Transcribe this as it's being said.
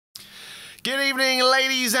Good evening,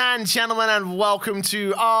 ladies and gentlemen, and welcome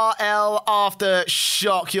to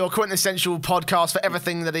RLAfterShock, your quintessential podcast for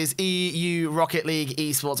everything that is EU Rocket League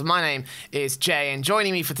Esports. My name is Jay, and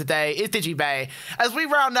joining me for today is DigiBay, as we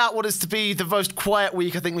round out what is to be the most quiet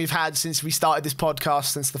week I think we've had since we started this podcast.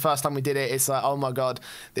 Since the first time we did it, it's like, oh my god,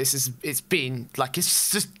 it's been like, it's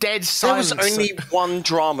just dead silence. There was only one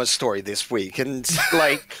drama story this week, and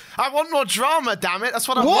like... I want more drama, damn it, that's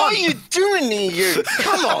what I want. What are you doing, EU?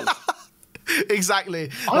 Come on.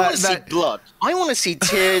 Exactly. I want to see blood. I want to see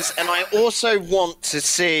tears, and I also want to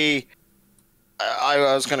see...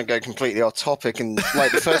 I was going to go completely off topic, and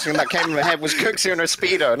like the first thing that came in my head was Cooksy in a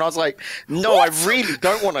Speedo, and I was like, no, what? I really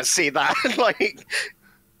don't want to see that. Like,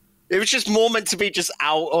 it was just more meant to be just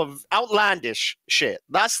outlandish shit.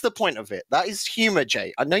 That's the point of it. That is humor,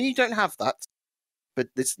 Jay. I know you don't have that, but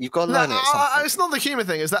you've got to learn it. It's not the humour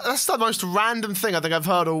thing. That's the most random thing I think I've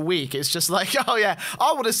heard all week. It's just like, oh yeah,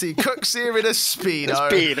 I want to see Cooksy in a Speedo.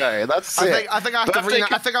 Speedo, that's it. I think I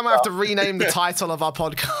might have to rename the title of our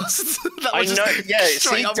podcast. I know. Yeah,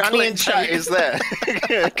 see, Danny in chat is there.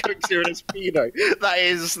 Cooksy in a Speedo. That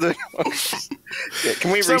is the. Yeah,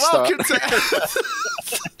 can we restart? Welcome to...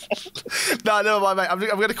 No, never mind, mate. I'm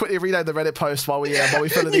going to quickly rename the Reddit post while we fill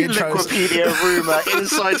in the intros. Wikipedia rumour,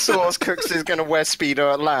 inside source, Cooksy's going to wear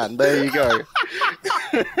Speedo at LAN. There you go.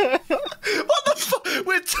 What the fuck?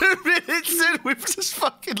 We're 2 minutes in. We've just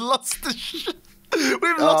fucking lost the shit.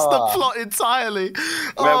 We've lost the plot entirely.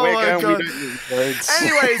 Oh my god.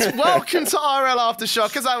 Anyways, welcome to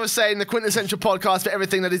RLAfterShock. As I was saying, the quintessential podcast for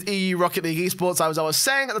everything that is EU Rocket League Esports. As I was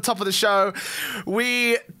saying at the top of the show,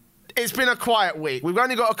 it's been a quiet week. We've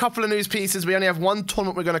only got a couple of news pieces. We only have one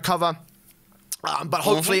tournament we're going to cover. But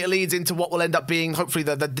hopefully it leads into what will end up being, hopefully,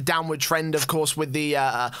 the downward trend, of course, with the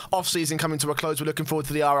off-season coming to a close. We're looking forward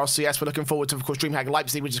to the RLCS. We're looking forward to, of course, DreamHack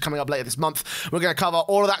Leipzig, which is coming up later this month. We're going to cover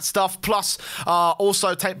all of that stuff, plus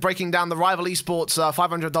also breaking down the Rival Esports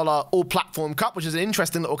 $500 All-Platform Cup, which is an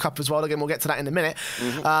interesting little cup as well. Again, we'll get to that in a minute.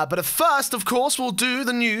 But at first, of course, we'll do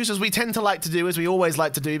the news, as we tend to like to do, as we always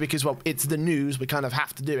like to do, because, well, it's the news. We kind of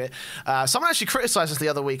have to do it. Someone actually criticised us the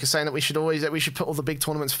other week as saying that we should put all the big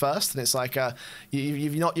tournaments first, and it's like...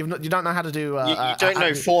 You don't know how to do. You don't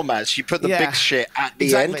know formats. You put the big shit at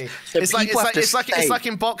the end. So it's like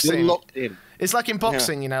in boxing. You're locked in. It's like in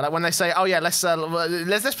boxing, you know, like when they say, "Oh yeah, let's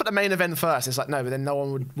put the main event first." It's like, no, but then no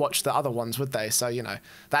one would watch the other ones, would they? So you know,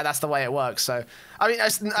 that's the way it works. So I mean,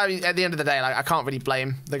 at the end of the day, like I can't really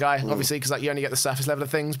blame the guy, obviously, because like you only get the surface level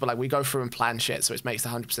of things, but like we go through and plan shit, so it makes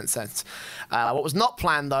 100% sense. What was not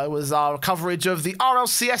planned though was our coverage of the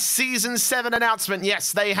RLCS Season 7 announcement.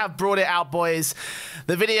 Yes, they have brought it out, boys.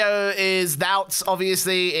 The video is out.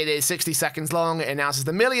 Obviously, it is 60 seconds long. It announces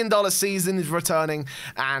the $1 million season is returning,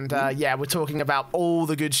 and yeah, we're talking about all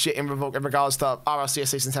the good shit in regards to RLCS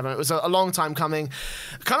Season 7. It was a long time coming.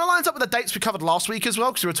 Kind of lines up with the dates we covered last week as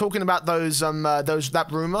well, because we were talking about that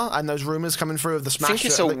rumor and those rumors coming through of the Smash. I think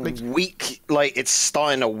it's a week, like it's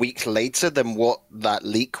starting a week later than what that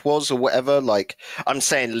leak was or whatever. Like, I'm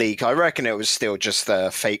saying leak. I reckon it was still just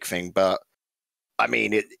a fake thing, but I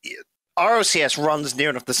mean, RLCS runs near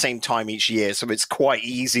enough the same time each year, so it's quite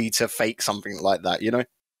easy to fake something like that, you know?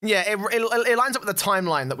 Yeah, it lines up with the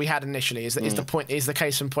timeline that we had initially. Is the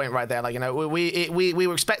case in point right there? Like, you know, we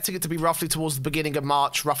were expecting it to be roughly towards the beginning of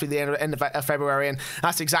March, roughly the end of February, and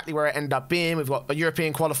that's exactly where it ended up being. We've got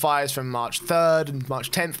European qualifiers from March 3rd and March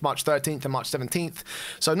 10th, March 13th, and March 17th.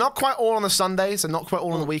 So not quite all on the Sundays and not quite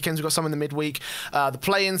all on the weekends. We've got some in the midweek. The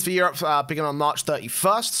play-ins for Europe begin on March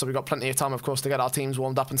 31st, so we've got plenty of time, of course, to get our teams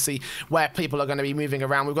warmed up and see where people are going to be moving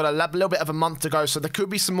around. We've got a little bit of a month to go, so there could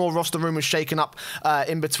be some more roster rumors shaken up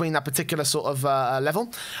in between that particular sort of level.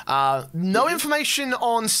 No information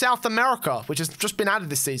on South America, which has just been added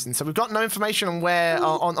this season. So we've got no information on where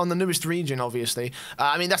on the newest region, obviously.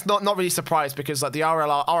 I mean, that's not really surprised, because like the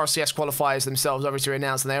RLCS qualifiers themselves obviously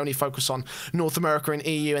announced, and they only focus on North America and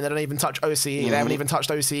EU, and they don't even touch OCE. They haven't even touched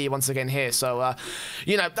OCE once again here. So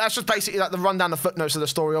you know, that's just basically like the rundown, the footnotes of the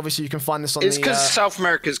story. Obviously, you can find this on. It's because South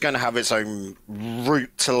America is going to have its own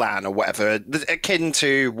route to LAN or whatever, akin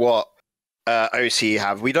to what OCE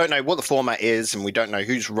have. We don't know what the format is, and we don't know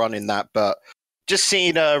who's running that, but just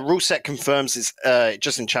seeing rule set confirms it's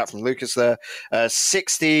just in chat from Lucas there,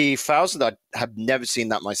 60,000. I have never seen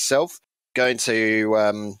that myself. Going to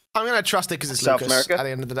I'm going to trust it because it's South Lucas America at the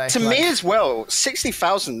end of the day. To me as well,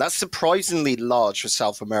 60,000, that's surprisingly large for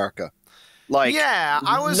South America. Like, yeah,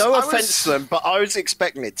 no offense to them, but I was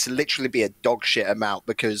expecting it to literally be a dog shit amount,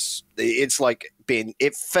 because it's like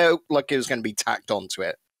it felt like it was going to be tacked onto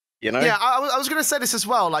it. You know? Yeah, I was going to say this as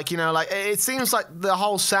well. Like, you know, like it seems like the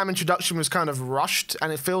whole Sam introduction was kind of rushed,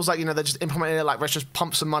 and it feels like, you know, they're just implementing it like, let's just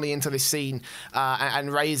pump some money into this scene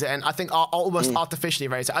and raise it. And I think almost artificially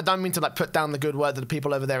raise it. I don't mean to like put down the good work that the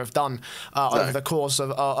people over there have done over the course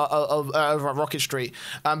of over at Rocket Street.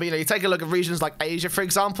 But, you know, you take a look at regions like Asia, for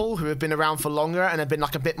example, who have been around for longer and have been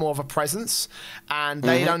like a bit more of a presence, and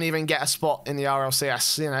they don't even get a spot in the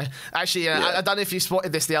RLCS. You know, actually, I don't know if you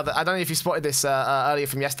spotted this earlier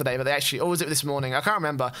from yesterday. But they actually, or was it this morning? I can't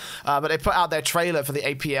remember. But they put out their trailer for the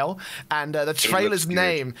APL, and the trailer's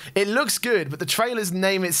name, it looks good, but the trailer's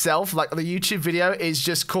name itself, like the YouTube video, is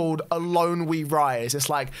just called Alone We Rise. It's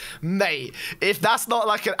like, mate, if that's not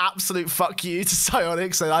like an absolute fuck you to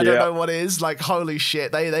Psyonix, then I don't know what is. Like, holy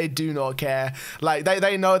shit, they do not care. Like,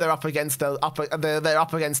 they know they're up against they're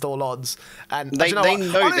up against all odds, and they know honestly,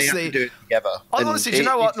 they have to do it together. Honestly, do you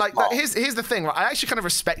know what? Like, here's the thing, right? I actually kind of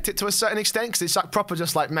respect it to a certain extent, because it's like proper,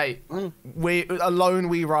 just like, mate, we alone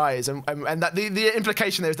we rise, and that the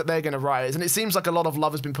implication there is that they're going to rise, and it seems like a lot of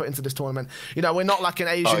love has been put into this tournament. You know, we're not like an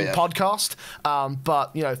Asian podcast,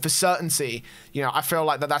 but you know, for certainty, you know, I feel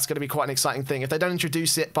like that's going to be quite an exciting thing. If they don't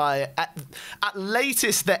introduce it by at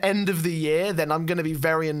latest the end of the year, then I'm going to be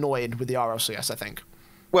very annoyed with the RLCS, I think.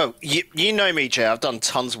 Well, you know me, Jay. I've done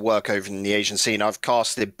tons of work over in the Asian scene. I've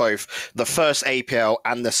casted both the first APL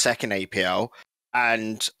and the second APL,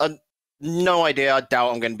 and no idea. I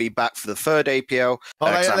doubt I'm going to be back for the third APL.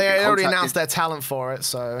 Oh, they already announced their talent for it,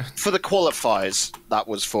 so... For the qualifiers, that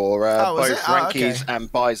was for both Rankies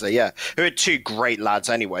and Bizer, who are two great lads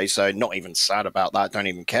anyway, so not even sad about that, don't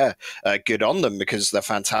even care. Good on them, because they're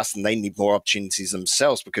fantastic, and they need more opportunities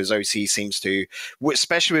themselves, because OC seems to,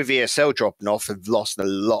 especially with ESL dropping off, have lost a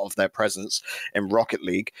lot of their presence in Rocket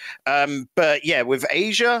League. But yeah, with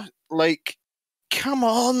Asia, like... Come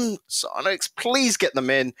on, Sonics, please get them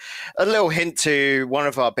in. A little hint to one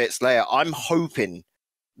of our bits later. I'm hoping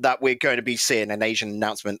that we're going to be seeing an Asian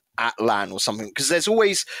announcement at LAN or something, because there's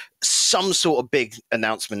always some sort of big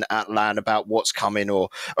announcement at LAN about what's coming or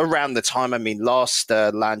around the time. I mean, last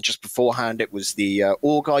LAN, just beforehand, it was the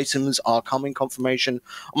org items are coming confirmation.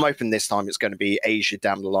 I'm hoping this time it's going to be Asia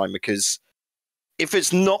down the line, because if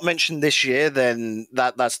it's not mentioned this year, then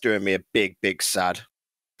that's doing me a big sad.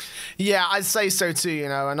 Yeah, I'd say so too, you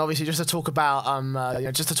know, and obviously just to talk about,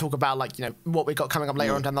 like, you know, what we got coming up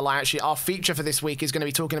later on down the line. Actually, our feature for this week is going to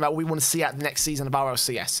be talking about what we want to see out the next season of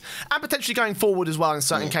RLCS, and potentially going forward as well in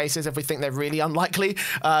certain cases if we think they're really unlikely.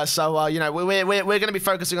 You know, we're going to be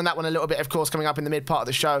focusing on that one a little bit, of course, coming up in the mid part of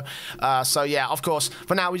the show. So yeah, of course,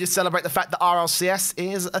 for now we just celebrate the fact that RLCS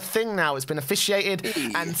is a thing now. It's been officiated,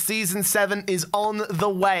 and Season 7 is on the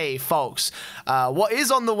way, folks. What is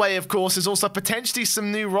on the way, of course, is also potentially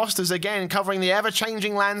some new rosters, again, covering the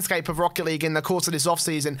ever-changing landscape of Rocket League in the course of this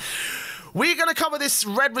off-season. We're going to cover this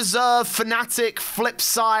Red Reserve, Fnatic,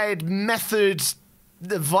 Flipside, Method,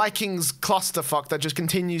 the Vikings clusterfuck that just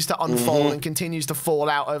continues to unfold and continues to fall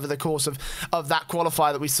out over the course of that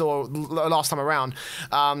qualifier that we saw last time around.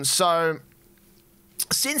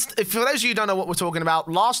 For those of you who don't know what we're talking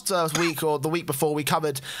about, last week or the week before, we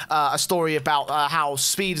covered a story about how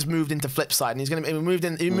Speed has moved into Flipside,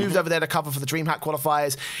 and he moved over there to cover for the DreamHack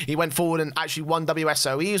qualifiers. He went forward and actually won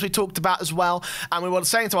WSOE, as we talked about as well. And we were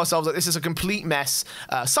saying to ourselves that this is a complete mess.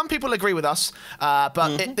 Some people agree with us,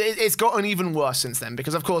 but it's gotten even worse since then,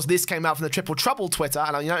 because of course this came out from the Triple Trouble Twitter,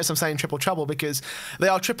 and you notice I'm saying Triple Trouble because they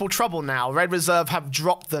are Triple Trouble now. Red Reserve have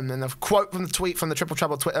dropped them, and a quote from the tweet from the Triple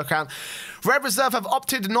Trouble Twitter account: Red Reserve have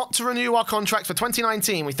opted not to renew our contract for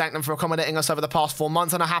 2019. We thank them for accommodating us over the past 4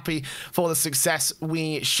 months and are happy for the success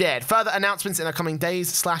we shared. Further announcements in the coming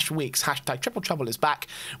days/weeks. Hashtag Triple Trouble is back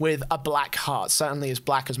with a black heart. Certainly as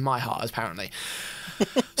black as my heart, apparently.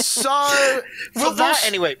 So, for that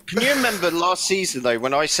anyway, can you remember last season, though,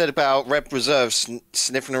 when I said about Red Reserve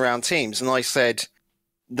sniffing around teams, and I said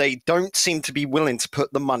they don't seem to be willing to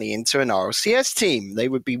put the money into an RLCS team. They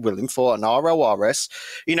would be willing for an RLRS,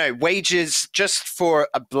 you know, wages just for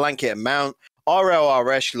a blanket amount.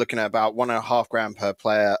 RLRS, you're looking at about $1.5 grand per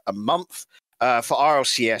player a month. For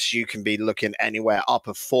RLCS, you can be looking anywhere up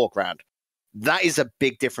of $4 grand. That is a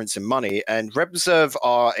big difference in money. And Red Reserve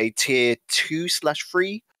are a tier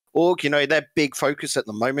 2/3 org. You know, their big focus at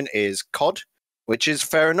the moment is COD, which is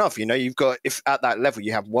fair enough. You know, you've got, if at that level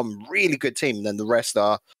you have one really good team, and then the rest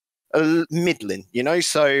are middling, you know.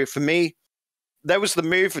 So for me, there was the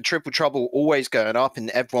move for Triple Trouble always going up, and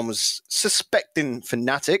everyone was suspecting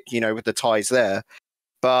Fnatic, you know, with the ties there.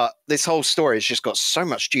 But this whole story has just got so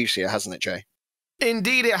much juicier, hasn't it, Jay?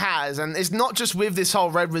 Indeed it has, and it's not just with this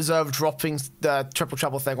whole Red Reserve dropping the Triple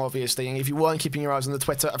Trouble thing, obviously, and if you weren't keeping your eyes on the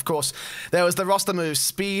Twitter, of course, there was the roster move.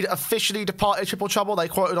 Speed officially departed Triple Trouble. They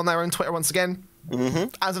quoted on their own Twitter once again.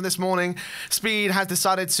 As of this morning, Speed has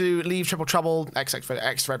decided to leave Triple Trouble,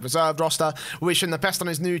 ex-Red Reserve roster, wishing the best on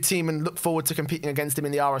his new team and look forward to competing against him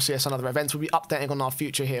in the RLCS and other events. We'll be updating on our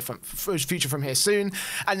future from here soon.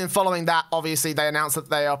 And then following that, obviously, they announced that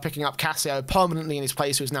they are picking up Cassio permanently in his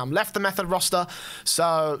place, who's now left the Method roster.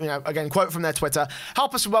 So, you know, again, quote from their Twitter,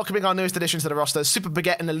 help us in welcoming our newest addition to the roster, Super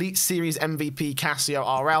Baguette and Elite Series MVP Cassio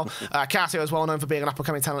RL. Cassio is well known for being an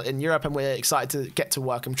up-and-coming talent in Europe, and we're excited to get to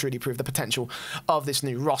work and truly prove the potential of this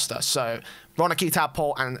new roster. So Roniki,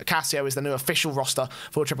 Tadpole, and Cassio is the new official roster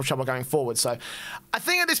for Triple Trouble going forward. So I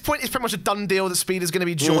think at this point it's pretty much a done deal that Speed is going to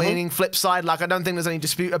be joining Flipside. Like, I don't think there's any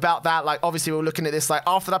dispute about that. Like, obviously we're looking at this, like,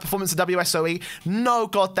 after that performance at WSOE, no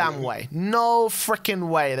goddamn way, no freaking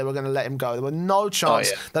way they were going to let him go. There were no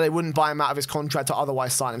chance that they wouldn't buy him out of his contract or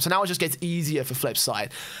otherwise sign him. So now it just gets easier for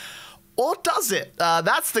Flipside. Or does it?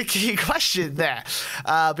 That's the key question there.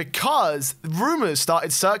 Because rumours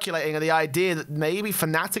started circulating of the idea that maybe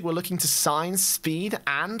Fnatic were looking to sign Speed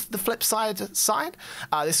and the Flipside side.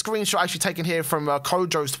 This screenshot actually taken here from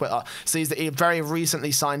Kojo's Twitter sees that he very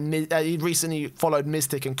recently signed, he recently followed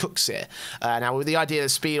Mystic and Cooksir. Now, with the idea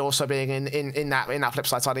of Speed also being in that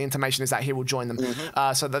Flipside side, the intimation is that he will join them.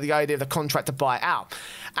 So that the idea of the contract to buy out.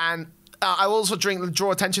 And I will also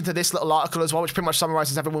draw attention to this little article as well, which pretty much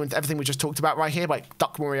summarises everything we just talked about right here by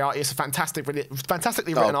Duck Moriarty. It's a fantastically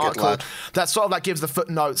written article that sort of like gives the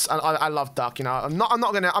footnotes. And I love Duck. You know, I'm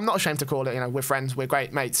not ashamed to call it. You know, we're friends, we're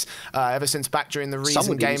great mates. Ever since back during the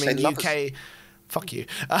Reason Gaming UK. Fuck you.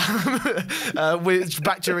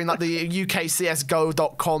 Back during like the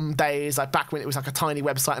UKCSGO.com days, like back when it was like a tiny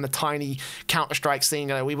website and a tiny Counter-Strike scene.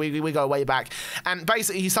 You know, we go way back. And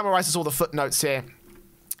basically, he summarises all the footnotes here,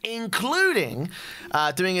 including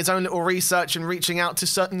doing his own little research and reaching out to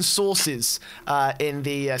certain sources in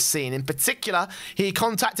the scene. In particular, he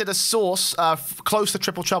contacted a source close to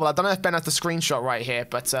Triple Trouble. I don't know if Ben has the screenshot right here,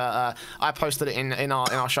 but I posted it in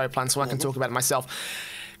our show plan so I can talk about it myself.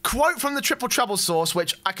 Quote from the Triple Trouble source,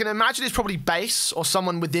 which I can imagine is probably Base or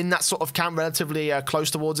someone within that sort of camp, relatively close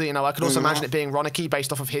towards it. You know, I could also imagine it being Roniki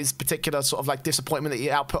based off of his particular sort of like disappointment that he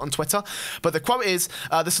output on Twitter. But the quote is,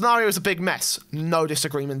 the scenario is a big mess. No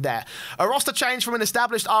disagreement there. A roster change from an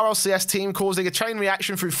established RLCS team causing a chain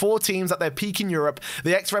reaction through 4 teams at their peak in Europe.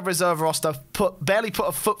 The ex-Red Reserve roster barely put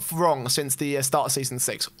a foot wrong since the start of Season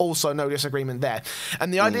 6. Also no disagreement there.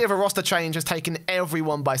 And the idea of a roster change has taken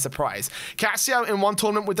everyone by surprise. Cassio in one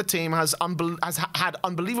tournament with the team has had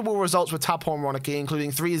unbelievable results with Tadpole and Roniki,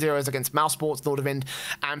 including 3-0s against Mousesports, Nordavind,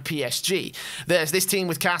 and PSG. This team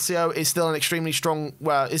with Cassio is still an extremely strong,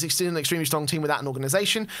 team without an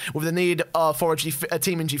organisation. With the need for a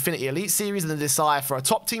team in Gfinity Elite Series and the desire for a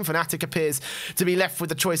top team, Fnatic appears to be left with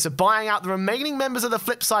the choice of buying out the remaining members of the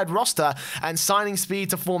Flipside roster and signing Speed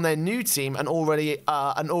to form their new team, an already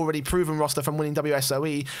proven roster from winning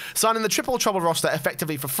WSOE, signing the Triple Trouble roster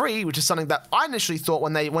effectively for free, which is something that I initially thought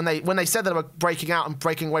when they said that they were breaking out and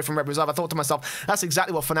breaking away from Red Reserve, I thought to myself, that's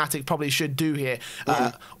exactly what Fnatic probably should do here.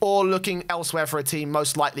 Or looking elsewhere for a team,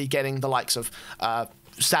 most likely getting the likes of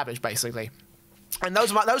Savage, basically. And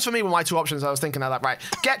those for me were my 2 options. I was thinking of that, right?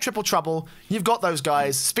 Get Triple Trouble. You've got those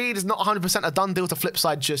guys. Speed is not 100% a done deal to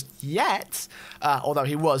Flipside just yet, although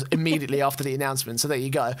he was immediately after the announcement. So there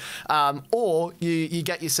you go. Or you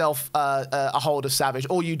get yourself a hold of Savage,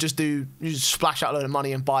 or you just splash out a load of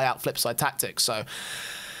money and buy out Flipsid Tactics. So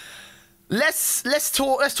let's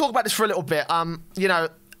talk about this for a little bit. You know,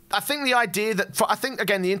 I think the idea that, I think,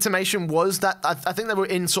 again, the intimation was that I think they were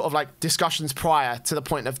in sort of like discussions prior to the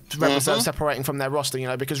point of Red Reserve separating from their roster, you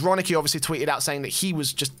know, because Roniki obviously tweeted out saying that he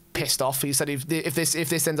was just pissed off. He said, if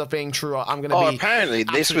this ends up being true, I'm going to be... apparently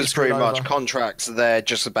this was pretty much contracts there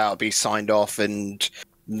just about to be signed off, and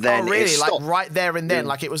then really? Like right there and then,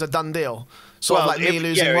 like it was a done deal? Sort of like me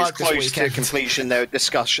losing work this weekend. Close to completion. They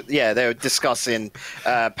were discussing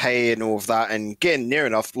pay and all of that, and getting near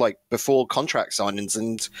enough, like before contract signings,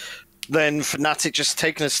 and then Fnatic just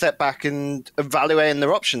taking a step back and evaluating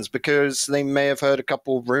their options because they may have heard a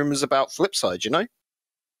couple of rumors about Flipside. You know.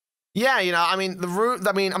 Yeah, you know, I mean,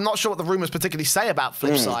 I'm not sure what the rumors particularly say about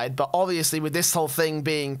Flipside, but obviously with this whole thing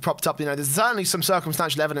being propped up, you know, there's certainly some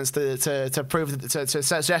circumstantial evidence to prove, to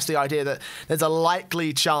suggest the idea that there's a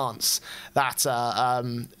likely chance that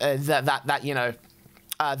you know,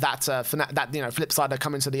 Flipside are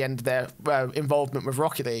coming to the end of their involvement with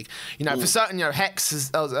Rocket League. You know, for certain, you know, Hex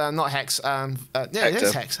is not Hex. It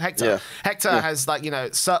is Hex. Hector. Hector has, like, you know,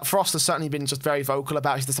 Frost has certainly been just very vocal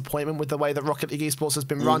about his disappointment with the way that Rocket League Esports has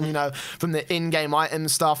been run. You know, from the in-game item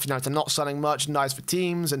stuff, you know, to not selling merchandise for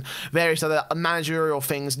teams and various other managerial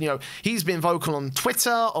things. You know, he's been vocal on Twitter,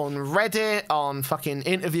 on Reddit, on fucking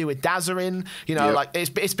Interview with Dazarin. You know, like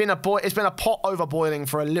it's been a pot over boiling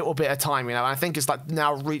for a little bit of time. You know, and I think it's like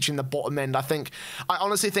now reaching the bottom end. I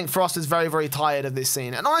honestly think Frost is very, very tired of this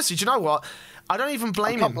scene. And honestly, do you know what? I don't even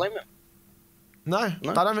blame him. I can't blame him. No, I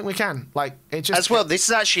don't think we can. Like, it just... As well, this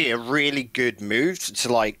is actually a really good move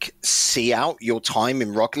to, like, see out your time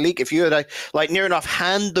in Rocket League. If you were to, like, near enough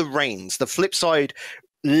hand the reins, the flip side,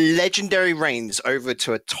 legendary reins over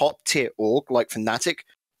to a top-tier org like Fnatic,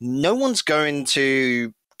 no one's going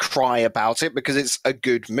to cry about it because it's a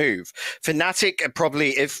good move. Fnatic are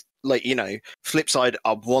probably, if, like, you know, Flipside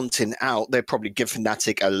are wanting out, they'd probably give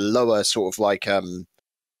Fnatic a lower sort of, like, I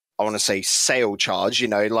want to say sale charge, you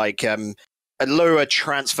know, like, a lower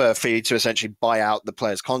transfer fee to essentially buy out the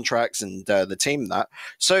players' contracts and the team that.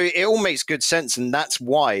 So it all makes good sense, and that's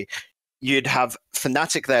why you'd have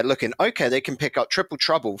Fnatic there looking, okay, they can pick up Triple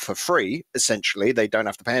Trouble for free, essentially. They don't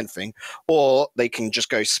have to pay anything. Or they can just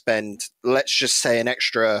go spend, let's just say, an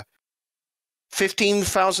extra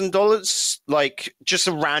 $15,000, like just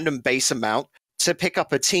a random base amount, to pick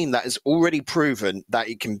up a team that has already proven that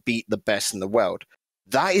it can beat the best in the world.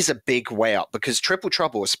 That is a big way up, because Triple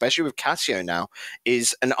Trouble, especially with Casio now,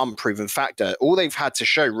 is an unproven factor. All they've had to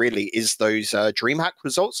show really is those DreamHack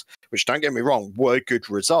results, which, don't get me wrong, were good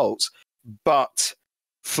results, but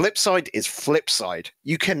Flipside is Flipside.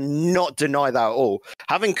 You cannot deny that at all.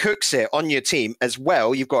 Having Cooks here on your team as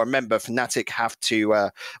well, you've got to remember Fnatic have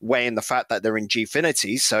to weigh in the fact that they're in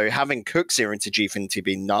Gfinity, so having Cooks here into Gfinity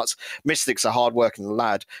being nuts. Mystic's a hard-working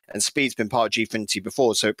lad, and Speed's been part of Gfinity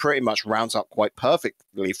before, so it pretty much rounds up quite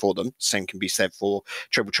perfectly for them. Same can be said for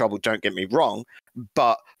Triple Trouble, don't get me wrong,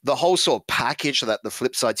 but the whole sort of package that the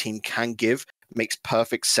Flipside team can give makes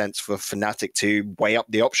perfect sense for Fnatic to weigh up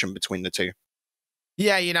the option between the two.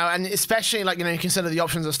 Yeah, you know, and especially, like, you know, you consider the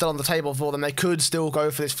options are still on the table for them. They could still go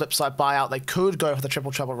for this Flipside buyout. They could go for the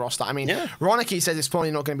Triple Trouble roster. I mean, Ronicky says it's probably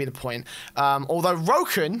not going to be the point. Although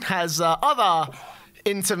Roken has other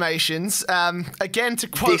intimations. Again, to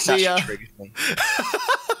quote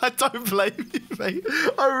I don't blame you, mate.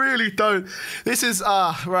 I really don't. This is,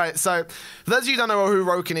 right, so for those of you who don't know who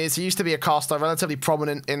Roken is, he used to be a caster, relatively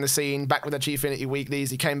prominent in the scene, back with the Gfinity weeklies.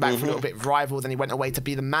 He came back for a little bit rival, then he went away to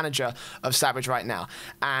be the manager of Savage right now.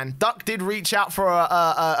 And Duck did reach out for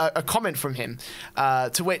a comment from him,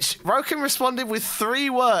 to which Roken responded with 3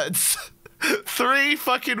 words. 3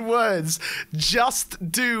 fucking words.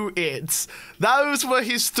 Just do it. Those were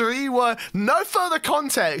his 3 words. No further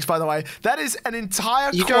context, by the way. That is an entire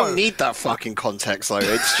quote. You don't need that fucking context, though.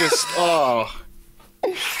 It's just, oh.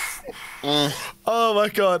 Oh my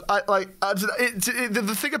god!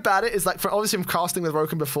 The thing about it is, like, for obviously I'm casting with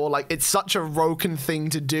Roken before, like, it's such a Roken thing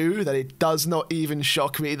to do that it does not even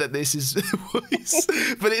shock me that this is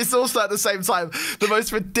but it's also at the same time the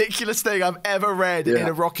most ridiculous thing I've ever read in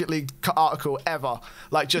a Rocket League article ever.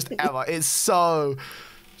 Like, just ever. It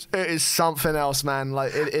is something else, man.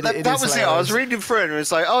 Like, that was hilarious. It. I was reading through it and it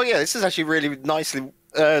was like, oh yeah, this is actually really nicely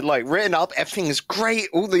like written up. Everything is great.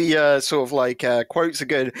 All the sort of like quotes are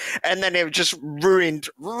good, and then it was just ruined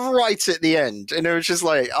right at the end, and it was just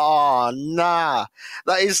like, oh nah,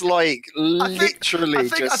 that is like literally. I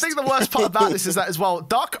think the worst part about this is that as well,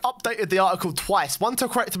 Duck updated the article twice. One to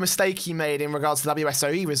correct a mistake he made in regards to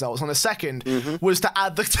WSOE results. On the second was to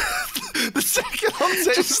add the second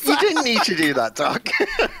context. You didn't need to do that, Duck.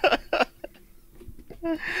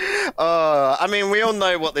 I mean, we all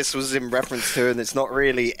know what this was in reference to, and it's not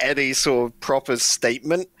really any sort of proper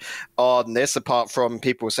statement on this, apart from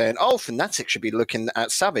people saying, oh, Fnatic should be looking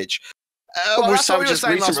at Savage. Well, with Savage's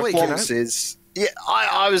recent performances, you know? Yeah,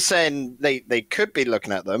 I was saying they could be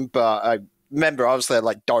looking at them, but I remember I was there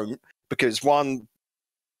like, don't, because one...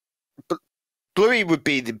 Bluey would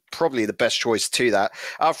be probably the best choice to that.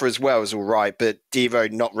 Alpha as well is all right, but Devo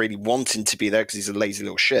not really wanting to be there because he's a lazy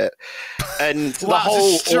little shit. And wow, the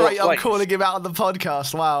whole straight up calling him out on the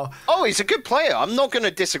podcast. Wow. Oh, he's a good player. I'm not going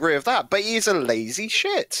to disagree with that, but he's a lazy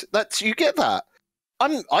shit. You get that.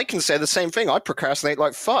 I can say the same thing. I procrastinate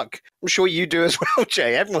like fuck. I'm sure you do as well,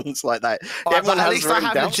 Jay. Everyone's like that. Everyone at least I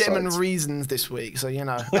have legitimate reasons this week, so you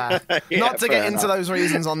know. Not to get into those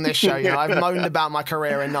reasons on this show. You know, I've moaned about my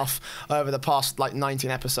career enough over the past like 19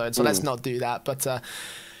 episodes, so let's not do that. But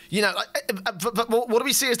you know, but what do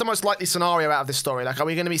we see as the most likely scenario out of this story? Like, are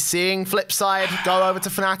we going to be seeing Flipside go over to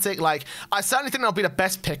Fnatic? Like, I certainly think that'll be the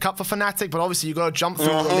best pickup for Fnatic, but obviously you got to jump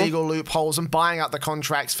through all the legal loopholes and buying out the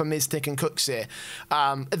contracts for Mystic and Cooks here.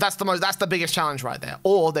 That's the biggest challenge right there.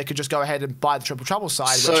 Or they could just go ahead and buy the Triple Trouble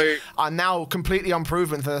side, which are now completely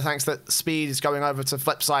unproven for the thanks that Speed is going over to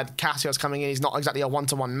Flipside. Cassio's coming in. He's not exactly a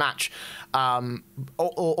one-to-one match.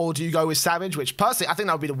 Or do you go with Savage? Which personally, I think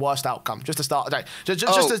that would be the worst outcome. Just to start the day,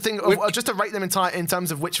 just to rate them in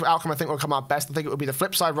terms of which outcome I think will come out best. I think it would be the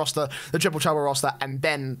Flipside roster, the Triple Trouble roster, and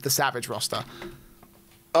then the Savage roster.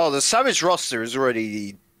 Oh, the Savage roster is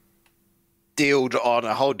already dealed on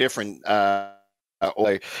a whole different. That's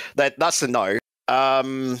a no.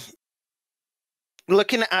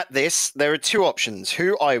 Looking at this, there are two options: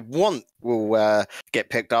 who I want will get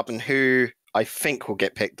picked up, and who I think will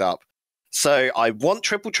get picked up. So I want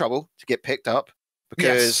Triple Trouble to get picked up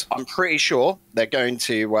because I'm pretty sure they're going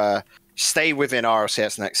to stay within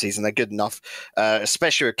RLCS next season. They're good enough,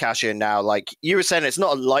 especially with Cassia now. Like you were saying, it's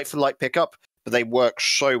not a like-for-like pickup, but they work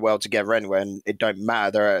so well together anyway, and it don't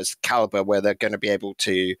matter. They're at a caliber where they're going to be able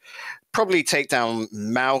to probably take down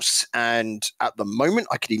Mouse, and at the moment,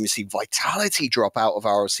 I could even see Vitality drop out of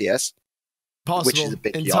RLCS. Possible. Which is a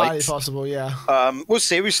bit entirely yikes. Possible, yeah. We'll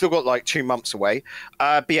see. We've still got like 2 months away.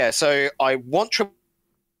 But yeah, so I want Triple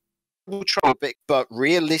Trouble, but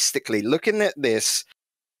realistically, looking at this,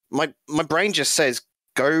 my brain just says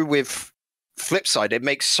go with Flipside. It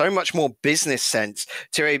makes so much more business sense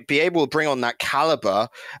to be able to bring on that caliber.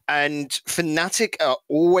 And Fnatic are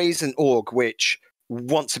always an org which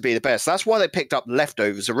want to be the best. That's why they picked up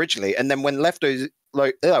Leftovers originally. And then when Leftovers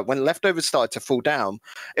started to fall down,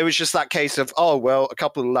 it was just that case of, oh, well, a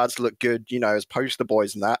couple of lads look good, you know, as poster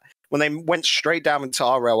boys and that. When they went straight down into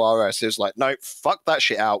RLRS, it was like, no, fuck that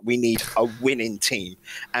shit out. We need a winning team.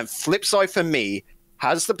 And Flipside, for me,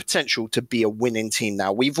 has the potential to be a winning team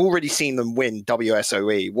now. We've already seen them win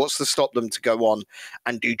WSOE. What's to stop them to go on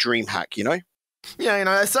and do DreamHack, you know? Yeah, you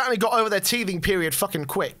know, they certainly got over their teething period fucking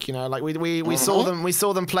quick. You know, like we saw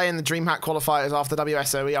them play in the DreamHack qualifiers after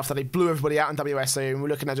WSOE, after they blew everybody out in WSOE, and we're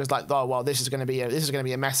looking at just like, oh well, this is going to be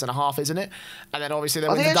a mess and a half, isn't it? And then obviously they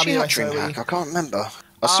went to WSOE. I can't remember.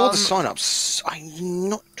 I saw the sign-ups. I'm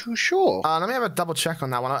not too sure. Let me have a double check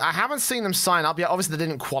on that one. I haven't seen them sign up yet. Obviously, they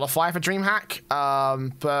didn't qualify for DreamHack.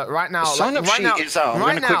 But right now, sign-up sheet is out.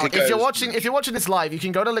 Right now, if you're watching this live, you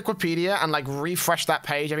can go to Liquipedia and like refresh that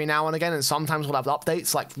page every now and again. And sometimes we'll have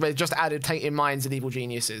updates. Like they just added Tainted Minds and Evil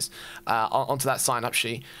Geniuses onto that sign-up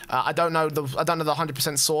sheet. I don't know the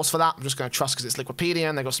 100% source for that. I'm just going to trust because it's Liquipedia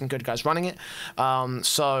and they got some good guys running it.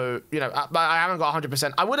 So you know, I haven't got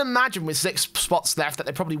 100%. I would imagine with 6 spots left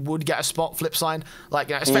that they probably would get a spot Flipside, like,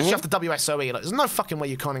 you know, especially after WSOE. Like, there's no fucking way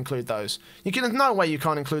you can't include those. There's no way you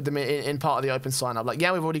can't include them in part of the open sign-up. Like,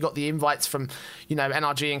 yeah, we've already got the invites from, you know,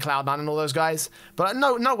 NRG and Cloud9 and all those guys, but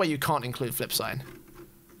no way you can't include Flipside.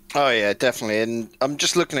 Oh yeah, definitely. And I'm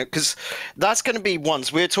just looking at, because that's going to be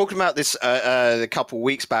ones we were talking about this a couple of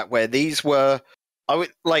weeks back, where these were, I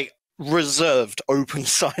would like, reserved open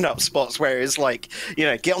sign-up spots where it's like, you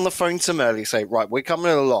know, get on the phone to them early, say, right, we're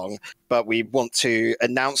coming along, but we want to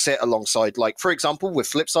announce it alongside, like, for example, with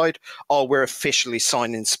Flipside, oh, we're officially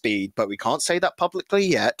signing Speed, but we can't say that publicly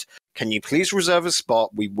yet. Can you please reserve a spot?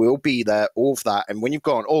 We will be there, all of that. And when you've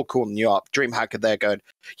gone, oh, calling you up, DreamHack are there going,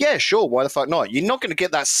 yeah, sure, why the fuck not? You're not going to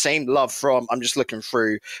get that same love from, I'm just looking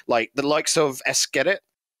through, like, the likes of Eskedit,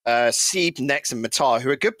 Seeb, Nex, and Matar, who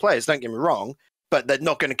are good players, don't get me wrong, but they're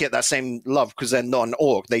not going to get that same love because they're not an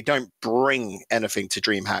org. They don't bring anything to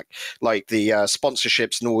DreamHack, like the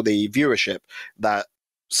sponsorships and all the viewership that,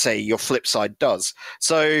 say, your Flipside does.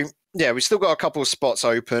 So, yeah, we've still got a couple of spots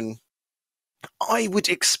open. I would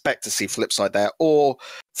expect to see Flipside there, or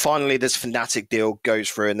finally this Fnatic deal goes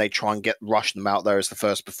through and they try and rush them out there as the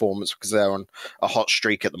first performance because they're on a hot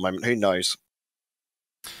streak at the moment. Who knows?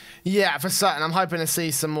 Yeah, for certain. I'm hoping to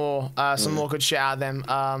see some more good shit out of them.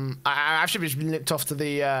 I actually just linked off to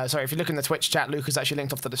the sorry, if you look in the Twitch chat, Luke has actually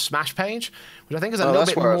linked off to the Smash page, which I think is a little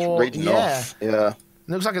bit more. Yeah, it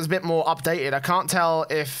looks like it's a bit more updated. I can't tell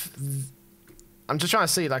if. I'm just trying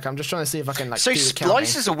to see. Like, I'm just trying to see if I can like. So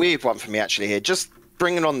Splice is a weird one for me actually here. Just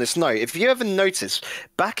bringing on this note, if you ever noticed,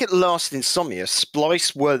 back at Last Insomnia,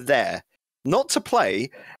 Splice were there, not to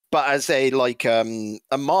play, but as a like a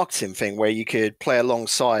marketing thing where you could play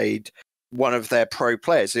alongside one of their pro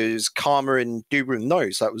players. It was Karma and Dubrin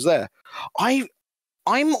Nose that was there.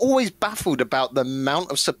 I'm always baffled about the amount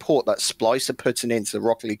of support that Splice are putting into the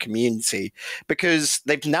Rocket League community, because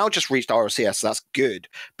they've now just reached RLCS, so that's good.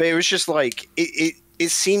 But it was just like it it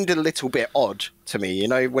seemed a little bit odd to me, you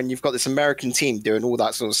know, when you've got this American team doing all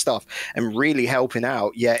that sort of stuff and really helping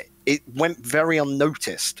out, yet it went very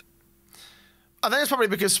unnoticed. I think it's probably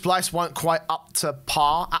because Splice weren't quite up to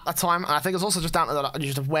par at the time, and I think it's also just down to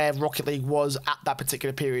just where Rocket League was at that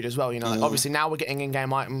particular period as well. You know, like obviously now we're getting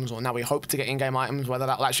in-game items, or now we hope to get in-game items. Whether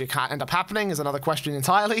that will actually end up happening is another question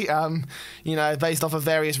entirely. You know, based off of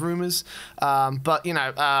various rumors. But you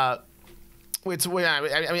know. It kind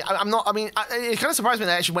of surprised me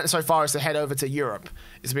they actually went so far as to head over to Europe,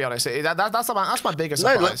 to be honest. That's my biggest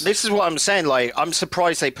surprise. No, look, this is what I'm saying. Like, I'm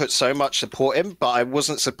surprised they put so much support in, but I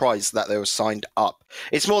wasn't surprised that they were signed up.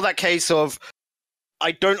 It's more that case of,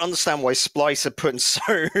 I don't understand why Splice are putting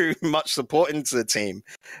so much support into the team,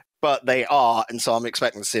 but they are, and so I'm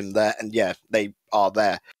expecting to see them there, and yeah, they are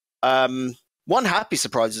there. One happy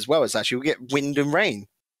surprise as well is actually we get Wind and Rain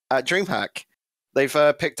at DreamHack.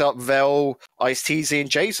 They've picked up Vel, Ice-T, and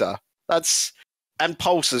Jazer. And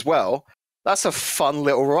Pulse as well. That's a fun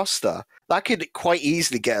little roster. That could quite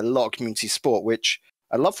easily get a lot of community support, which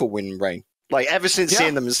I love for Wind and Rain. Like, ever since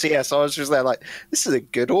seeing them in CS, I was just there like, this is a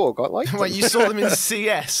good org. I like them. Wait, you saw them in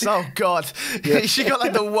CS? Oh, God. Yeah. She got,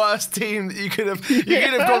 like, the worst team that you could have... You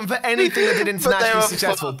could have gone for anything that did internationally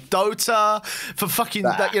successful. Dota, for fucking,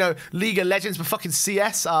 like, you know, League of Legends, for fucking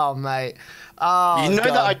CS. Oh, mate. Oh, you know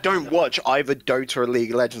God. that I don't watch either Dota or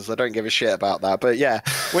League of Legends. I don't give a shit about that. But yeah,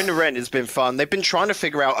 Wind and Rain has been fun. They've been trying to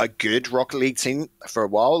figure out a good Rocket League team for a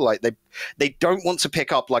while. Like they don't want to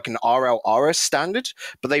pick up like an RLCS standard,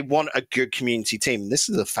 but they want a good community team. This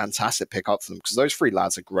is a fantastic pickup for them because those three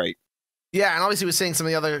lads are great. Yeah, and obviously we're seeing some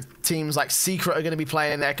of the other teams like Secret are going to be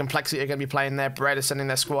playing there, Complexity are going to be playing there, Bread is sending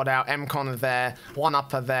their squad out, MCon are there, One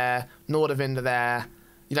Up are there, Nordavind are there.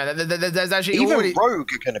 You know, there's actually even already...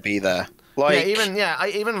 Rogue are going to be there. Like... even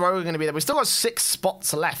Rogue are going to be there. We've still got 6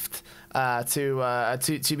 spots left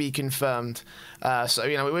to be confirmed. So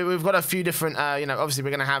you know we've got a few different. You know, obviously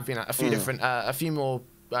we're going to have a few different, a few more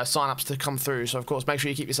sign-ups to come through. So of course, make sure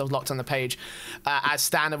you keep yourselves locked on the page as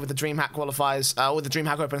standard with the DreamHack qualifiers, or the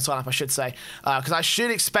DreamHack Open sign-up, I should say, because I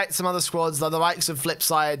should expect some other squads, the likes of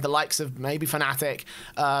Flipside, the likes of maybe Fnatic,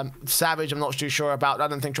 Savage. I'm not too sure about. I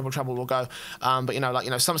don't think Triple Trouble will go, but you know, like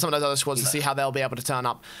some of those other squads to see how they'll be able to turn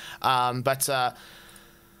up. Yeah,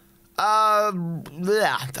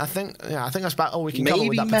 I think that's about all we can cover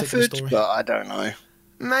with that particular story. But I don't know.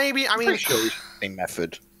 Maybe I mean, pretty sure we should see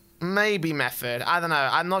Method. Maybe Method. I don't know.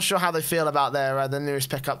 I'm not sure how they feel about their the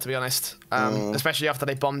newest pickup, to be honest. Especially after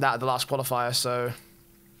they bombed out at the last qualifier. So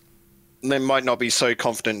they might not be so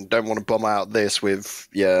confident. Don't want to bomb out this with.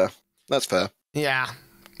 Yeah, that's fair. Yeah.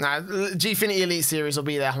 Now, Gfinity Elite Series will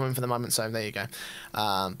be their home for the moment, so there you go.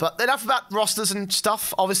 But enough about rosters and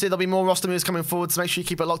stuff. Obviously, there'll be more roster moves coming forward, so make sure you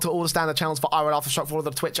keep it locked to all the standard channels for RLAfterShock. Follow the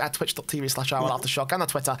Twitch at twitch.tv/RLAfterShock and the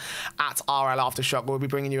Twitter at RLAfterShock. We'll be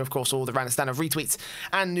bringing you, of course, all the random standard retweets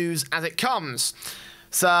and news as it comes.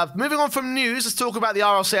 So, moving on from news, let's talk about the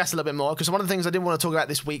RLCS a little bit more, because one of the things I did want to talk about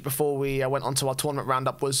this week before we went on to our tournament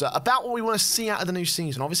roundup was about what we want to see out of the new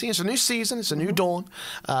season. Obviously, it's a new season, it's a new dawn,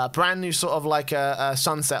 brand new sort of like a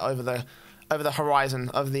sunset over the horizon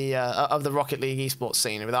of the Rocket League esports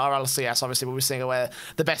scene. With RLCS, obviously, we'll be seeing where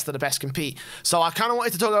the best of the best compete. So I kind of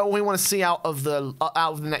wanted to talk about what we want to see out of the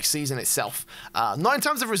next season itself. Not in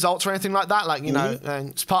terms of results or anything like that. Like, you know,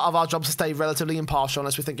 it's part of our job to stay relatively impartial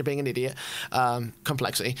unless we think you're being an idiot.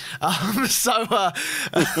 Complexity. I'm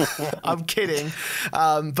kidding.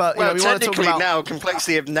 But you know, we want to talk about now.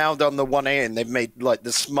 Complexity have now done the 1A and they've made like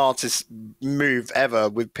the smartest move ever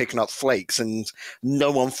with picking up Flakes, and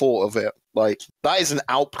no one thought of it. Like, that is an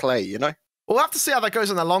outplay, you know? We'll have to see how that goes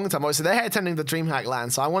in the long term. Obviously, they're attending the DreamHack LAN,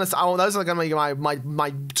 so those are going to be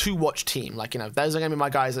my to-watch team. Like, you know, those are going to be my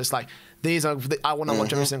guys that's like, I want to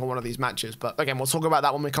watch every single one of these matches. But again, we'll talk about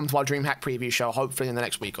that when we come to our DreamHack preview show, hopefully in the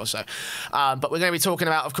next week or so. But we're going to be talking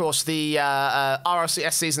about, of course, the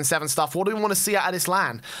RLCS Season 7 stuff. What do we want to see out of this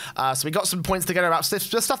LAN? So we got some points together about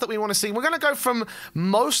the stuff that we want to see. We're going to go from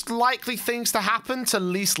most likely things to happen to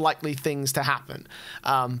least likely things to happen,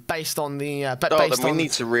 based on the... we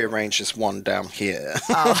need to rearrange this one down here.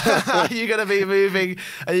 Are you going to be moving...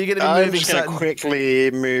 I'm just going to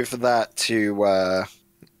quickly move that to...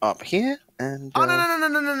 up here and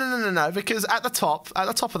no, because at the top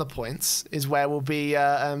of the points is where we'll be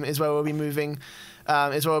moving, is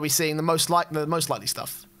where we'll be seeing the most likely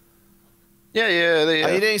stuff. Yeah.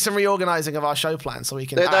 Are you doing some reorganizing of our show plan so we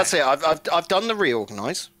can? That's it. I've done the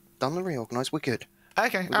reorganize. We're good.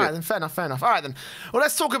 Okay, all right then, fair enough. All right then. Well,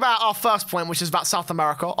 let's talk about our first point, which is about South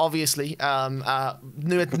America. Obviously,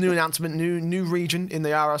 new announcement, new region in the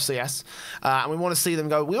RLCS, and we want to see them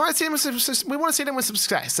go. We want to see them with some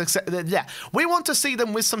success. Yeah, we want to see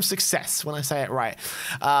them with some success. When I say it right,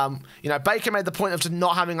 you know, Baker made the point of just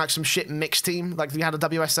not having like some shit mixed team like we had a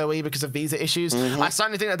WSOE because of visa issues. I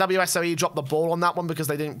certainly think that WSOE dropped the ball on that one because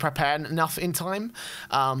they didn't prepare enough in time.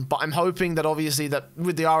 But I'm hoping that obviously that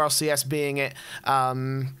with the RLCS being it.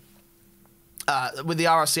 With the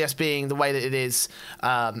RLCS being the way that it is,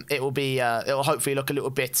 it will hopefully look a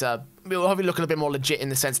little bit. It will hopefully look a little bit more legit in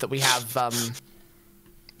the sense that we have.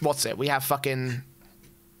 We have fucking.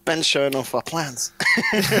 Ben showing off our plans.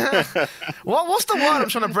 What's the word I'm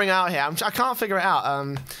trying to bring out here? I can't figure it out.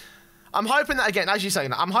 I'm hoping that, again, as you say,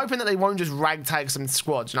 I'm hoping that they won't just ragtag some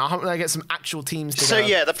squads. I hope they get some actual teams together. So,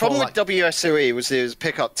 yeah, the problem with WSOE was it was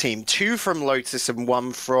pick-up team. 2 from Lotus and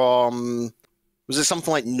 1 from... Was it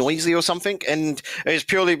something like Noisy or something? And it was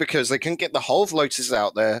purely because they couldn't get the whole of Lotus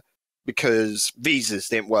out there because visas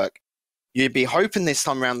didn't work. You'd be hoping this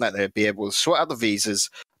time around that they'd be able to sort out the visas.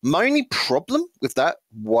 My only problem with that,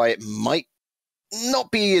 why it might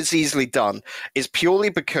not be as easily done, is purely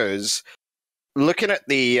because... Looking at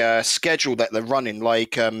the schedule that they're running,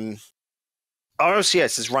 like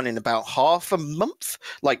RLCS is running about half a month,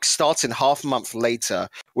 like starting half a month later,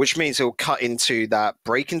 which means it'll cut into that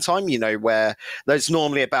break in time, you know, where there's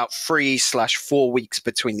normally about 3/4 weeks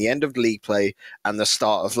between the end of league play and the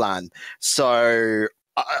start of LAN. So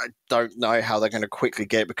I don't know how they're going to quickly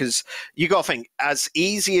get it because you got to think, as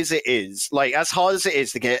easy as it is, like as hard as it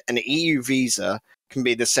is to get an EU visa, can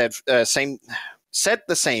be the same. Said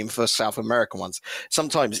the same for South American ones,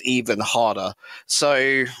 sometimes even harder.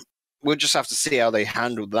 So we'll just have to see how they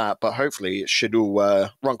handle that, but hopefully it should all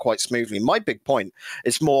run quite smoothly. My big point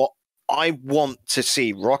is more, I want to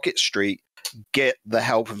see Rocket Street get the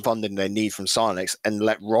help and funding they need from Psyonix and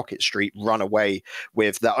let Rocket Street run away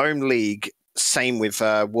with their own league. Same with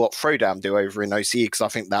what Throwdown do over in OCE, because I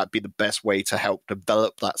think that'd be the best way to help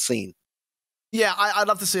develop that scene. Yeah, I'd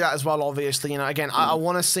love to see that as well, obviously. You know, again, I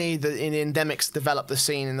want to see the Endemics develop the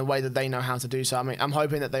scene in the way that they know how to do so. I mean, I'm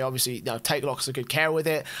hoping that they obviously take lots of good care with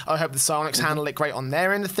it. I hope the Psyonix handle it great on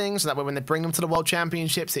their end of things, so that way when they bring them to the World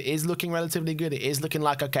Championships, it is looking relatively good. It is looking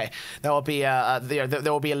like, okay, there will be there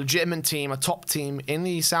will be a legitimate team, a top team in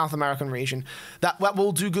the South American region that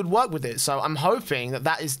will do good work with it. So I'm hoping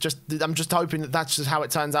that is just, I'm just hoping that that's just how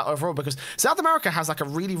it turns out overall, because South America has like a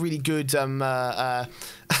really, really good,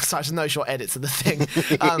 such no short edits of the thing.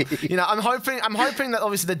 You know, I'm hoping that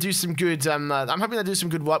obviously they do some good. I'm hoping they do some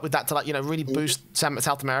good work with that to, like, you know, really boost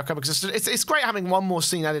South America, because it's great having one more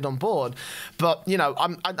scene added on board. But you know,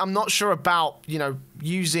 I'm not sure about, you know,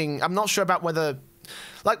 using. I'm not sure about whether,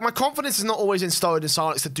 like, my confidence is not always installed in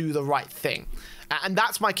Psyonix to do the right thing. And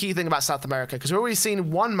that's my key thing about South America, because we've already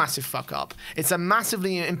seen one massive fuck up. It's a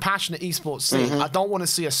massively impassionate esports scene. I don't want to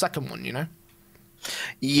see a second one, you know?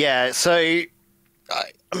 Yeah, so I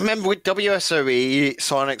remember with WSOE,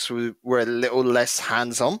 Psyonix were a little less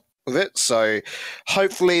hands-on with it, so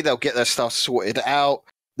hopefully they'll get their stuff sorted out.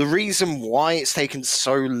 The reason why it's taken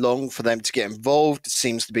so long for them to get involved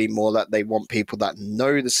seems to be more that they want people that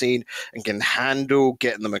know the scene and can handle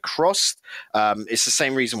getting them across. It's the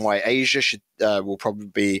same reason why Asia will probably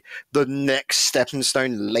be the next stepping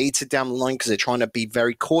stone later down the line, because they're trying to be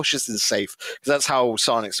very cautious and safe, because that's how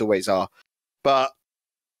Psyonix always are. But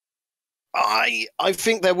I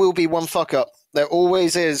think there will be one fuck up. There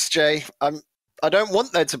always is, Jay. I don't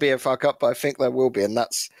want there to be a fuck up, but I think there will be, and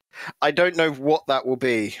I don't know what that will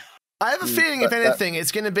be. I have a feeling, if anything,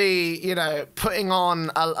 it's going to be, you know, putting on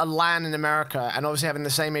a LAN in America and obviously having the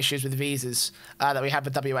same issues with visas that we had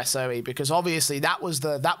with WSOE, because obviously that was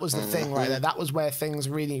the thing right there. That was where things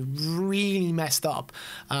really, really messed up.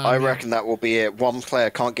 I reckon that will be it. One player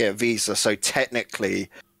can't get a visa, so technically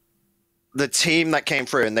the team that came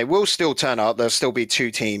through, and they will still turn up, there'll still be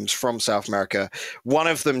 2 teams from South America. One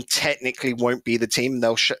of them technically won't be the team.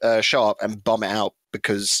 They'll show up and bum it out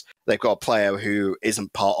because they've got a player who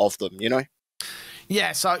isn't part of them, you know?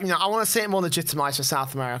 Yeah, so, you know, I want to see it more legitimized for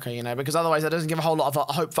South America, you know, because otherwise that doesn't give a whole lot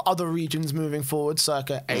of hope for other regions moving forward,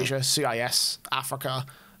 circa Asia, CIS, Africa.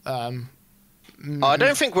 I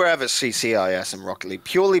don't think we'll ever see CIS in Rocket League,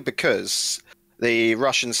 purely because the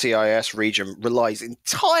Russian CIS region relies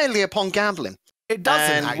entirely upon gambling. It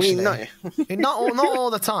doesn't, and actually. We know. not all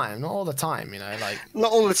the time. Not all the time, you know. Like,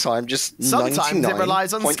 not all the time, just sometimes it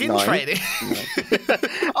relies on skin trading.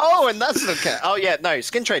 Oh, and that's okay. Oh, yeah, no,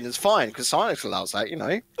 skin trading is fine, because Psyonix allows that, you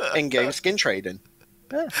know, in-game skin trading.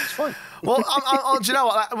 Yeah, it's fine. Well, do you know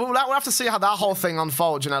what? We'll have to see how that whole thing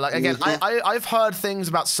unfolds. You know, like again, I've heard things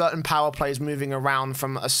about certain power plays moving around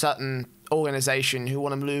from a certain organization who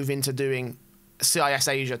want to move into doing CIS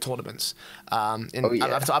Asia tournaments.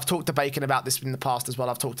 I've talked to Bacon about this in the past as well.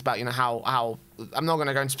 I've talked about, you know, how I'm not going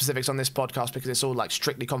to go into specifics on this podcast because it's all like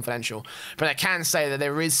strictly confidential, but I can say that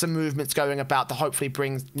there is some movements going about to hopefully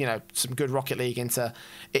bring, you know, some good Rocket League into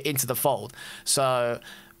the fold. So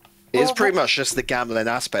it's pretty much just the gambling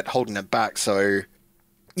aspect holding it back. So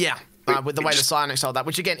yeah. With the way the Psyonix hold that,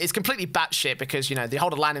 which again is completely batshit because, you know, they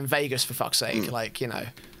hold a LAN in Vegas for fuck's sake. Like, you know,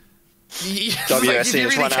 WSC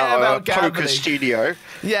has run out of a poker studio.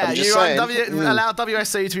 Yeah, allow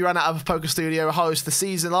WSC to be run out of a poker studio, host the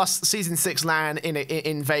season 6 LAN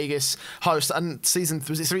in Vegas, host and season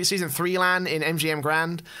 3 LAN in MGM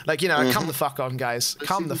Grand. Like, you know, come the fuck on, guys.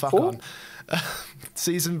 Come the fuck on.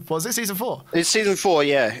 Season 4? It's season 4,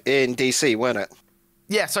 yeah, in DC, wasn't it?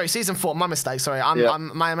 Yeah, sorry, season 4. My mistake. Sorry,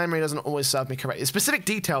 my memory doesn't always serve me correctly. Specific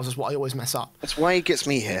details is what I always mess up. That's why he gets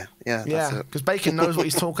me here. Yeah, because Bacon knows what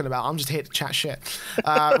he's talking about. I'm just here to chat shit.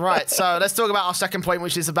 Right, so let's talk about our second point,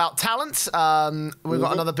 which is about talent. We've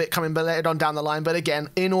got another bit coming later on down the line, but again,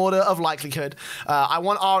 in order of likelihood, I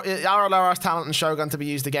want our RLAfterShock talent and Shogun to be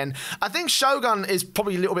used again. I think Shogun is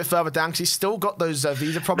probably a little bit further down because he's still got those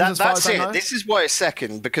visa problems. That's it. This is why it's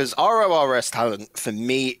second, because RLRS talent for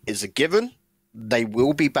me is a given. They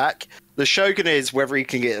will be back. The Shogun is whether he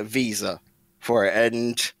can get a visa for it,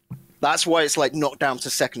 and that's why it's like knocked down to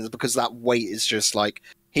seconds, because that weight is just like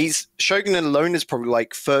Shogun alone is probably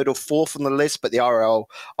like 3rd or 4th on the list, but the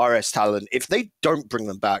RLRS talent, if they don't bring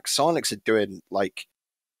them back, Psyonix are doing like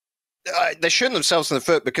they're shooting themselves in the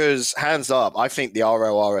foot, because hands up, I think the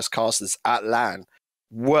RLRS casters at LAN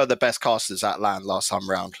were the best casters at LAN last time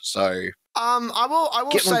round. So I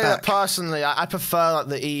will say that personally, I prefer like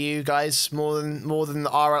the EU guys more than the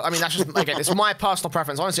RL. I mean, that's just again, it's my personal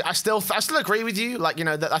preference. Honestly, I still agree with you. Like, you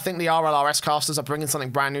know, that I think the RLRS casters are bringing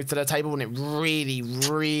something brand new to the table, and it really,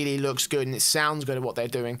 really looks good and it sounds good at what they're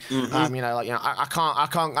doing. You know, like, you know,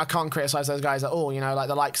 I can't criticize those guys at all. You know, like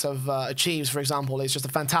the likes of Achieves, for example, is just a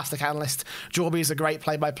fantastic analyst. Jorby is a great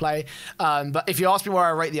play-by-play. But if you ask me where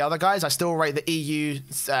I rate the other guys, I still rate the EU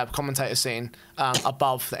commentator scene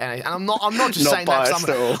above the NA. And I'm not just saying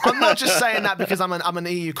that. I'm not just saying that because I'm an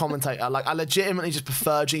EU commentator. Like, I legitimately just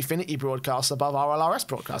prefer Gfinity broadcasts above RLRS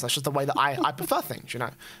broadcasts. That's just the way that I prefer things. You know,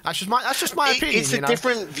 that's just my opinion. It's a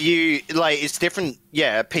different view. Like, it's different,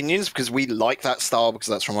 opinions, because we like that style because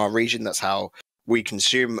that's from our region. That's how we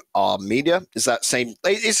consume our media. Is that same?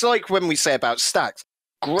 It's like when we say about Stacks,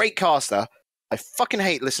 great caster. I fucking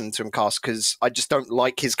hate listening to him cast because I just don't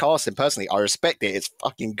like his casting personally. I respect it. It's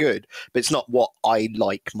fucking good, but it's not what I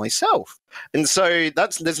like myself. And so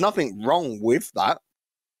there's nothing wrong with that,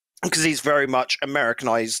 because he's very much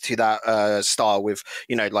Americanized to that style with,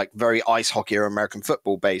 you know, like very ice hockey or American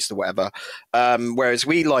football based or whatever. Whereas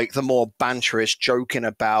we like the more banterish, joking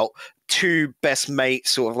about two best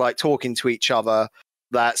mates sort of like talking to each other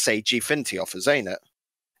that, say, Gfinity offers, ain't it?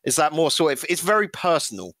 Is that more sort of, it's very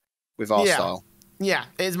personal with our style. Yeah,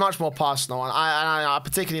 it's much more personal, and I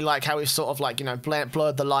particularly like how we've sort of like, you know,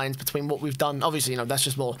 blurred the lines between what we've done. Obviously, you know, that's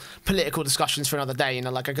just more political discussions for another day. You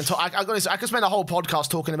know, like I can spend a whole podcast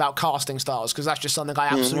talking about casting styles because that's just something I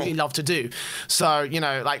absolutely love to do. So, you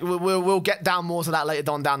know, like we'll get down more to that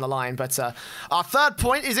later on down the line. But our third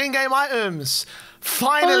point is in-game items.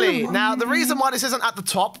 Finally! Now, the reason why this isn't at the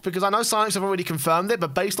top, because I know Psyonix have already confirmed it,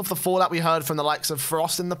 but based off the fallout we heard from the likes of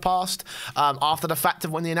Frost in the past, after the fact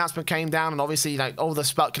of when the announcement came down, and obviously, like, all the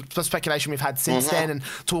speculation we've had since then, and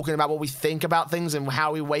talking about what we think about things and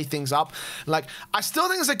how we weigh things up, like, I still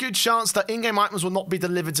think there's a good chance that in-game items will not be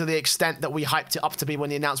delivered to the extent that we hyped it up to be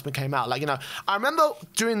when the announcement came out. Like, you know, I remember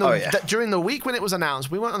during the week when it was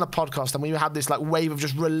announced, we went on a podcast and we had this, like, wave of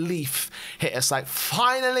just relief hit us. Like,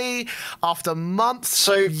 finally, after months,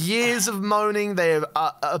 years of moaning, they have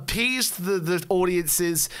appeased the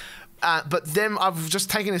audiences. But then I've just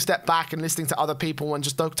taken a step back and listening to other people and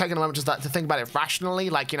just taking a moment just to think about it rationally.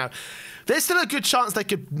 Like, you know, there's still a good chance they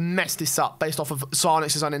could mess this up based off of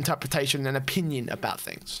Psyonix's own interpretation and opinion about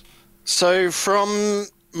things. So from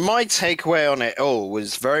my takeaway on it all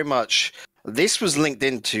was very much, this was linked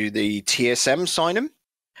into the TSM sign-in,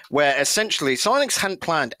 where essentially Psyonix hadn't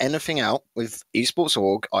planned anything out with Esports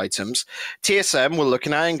Org items. TSM were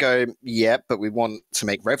looking at it and go, yeah, but we want to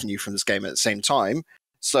make revenue from this game at the same time.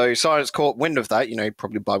 So Psyonix caught wind of that, you know,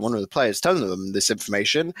 probably by one of the players telling them this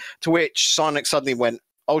information, to which Psyonix suddenly went,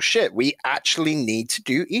 oh shit, we actually need to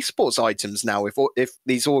do esports items now if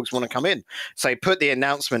these orgs want to come in. So they put the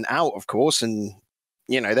announcement out, of course, and,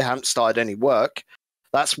 you know, they haven't started any work.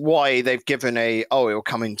 That's why they've given it'll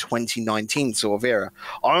come in 2019 sort of era.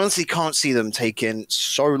 I honestly can't see them taking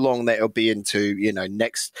so long that it'll be into,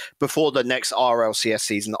 before the next RLCS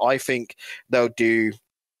season. I think they'll do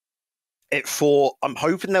it I'm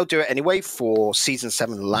hoping they'll do it anyway for Season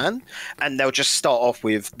 7 LAN, and they'll just start off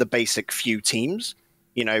with the basic few teams,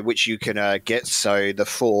 which you can get. So the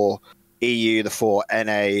 4 EU, the 4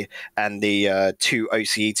 NA, and the 2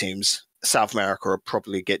 OCE teams. South America will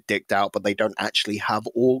probably get dicked out, but they don't actually have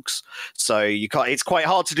orgs, so you can't. It's quite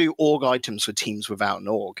hard to do org items for teams without an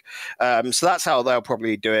org. So that's how they'll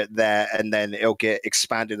probably do it there, and then it'll get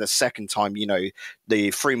expanded a second time.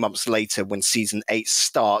 The 3 months later when Season 8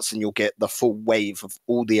 starts, and you'll get the full wave of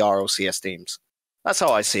all the RLCS teams. That's how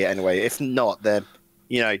I see it anyway. If not, they're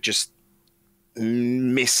just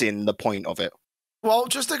missing the point of it. Well,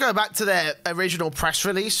 just to go back to their original press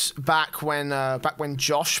release back when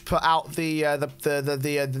Josh put out the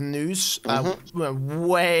news,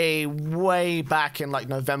 way back in like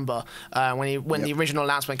November, when the original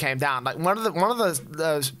announcement came down. Like one of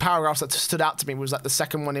the paragraphs that stood out to me was like the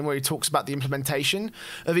second one in where he talks about the implementation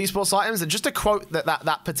of esports items. And just to quote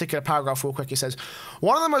that particular paragraph real quick, he says,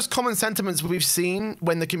 "One of the most common sentiments we've seen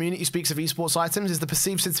when the community speaks of esports items is the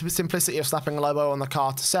perceived simplicity of slapping a logo on the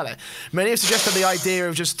car to sell it. Many have suggested the idea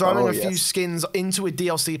of just throwing a few skins into a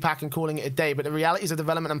DLC pack and calling it a day, but the realities of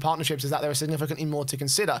development and partnerships is that there is significantly more to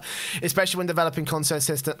consider, especially when developing complex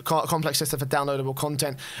system for downloadable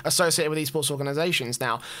content associated with esports organizations."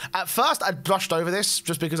 Now, at first I brushed over this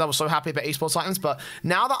just because I was so happy about esports items, but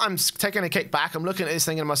now that I'm taking a kick back, I'm looking at this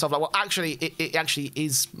thinking to myself like, well, actually, it actually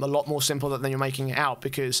is a lot more simple than you're making it out,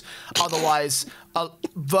 because otherwise,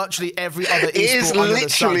 virtually every other esport under the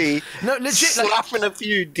sun. No, legit, slapping a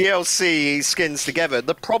few DLC skins together.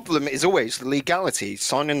 The problem is always the legality,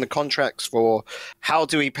 signing the contracts for how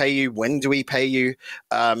do we pay you, when do we pay you,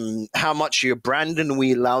 how much of your branding are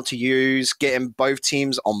we allowed to use, getting both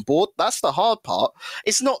teams on board. That's the hard part.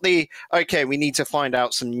 It's not okay, we need to find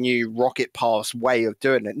out some new Rocket Pass way of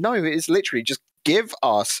doing it. No, it is literally just give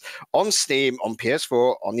us on Steam, on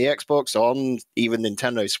PS4, on the Xbox, on even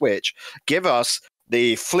Nintendo Switch, give us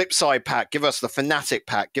the Flipside pack, give us the Fnatic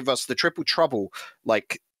pack, give us the Triple Trouble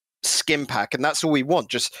skin pack, and that's all we want.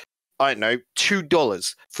 Just, I don't know,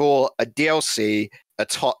 $2 for a DLC,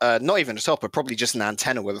 not even a top, but probably just an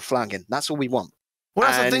antenna with a flag in. That's all we want. Well,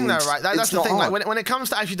 that's the thing, though, right? That's the thing. Like, when it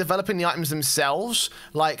comes to actually developing the items themselves,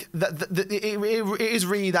 like it is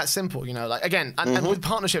really that simple, Like again, and with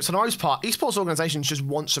partnerships, for the most part, esports organizations just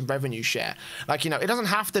want some revenue share. Like, it doesn't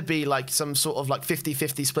have to be like some sort of like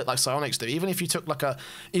 50-50 split like Psyonix do. Even if you took like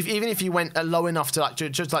even if you went low enough to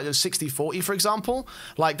just like 60-40, for example,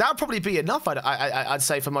 like that would probably be enough. I'd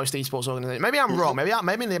say for most esports organizations. Maybe I'm wrong. Maybe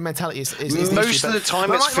the mentality is most of the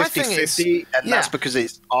time it's 50-50, and that's because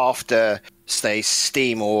it's after, say,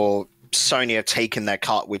 Steam or Sony have taken their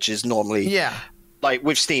cut, which is normally like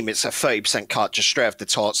with Steam, it's a 30% cut just straight off the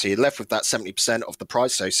top, so you're left with that 70% of the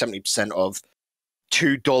price. So 70% of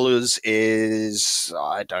 $2 is,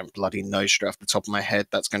 I don't bloody know straight off the top of my head,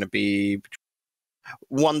 that's going to be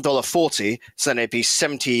 $1.40. So then it'd be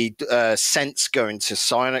 70 cents going to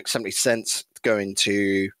Psyonix, 70 cents going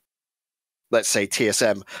to, let's say,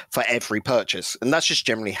 TSM for every purchase, and that's just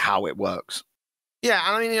generally how it works. Yeah,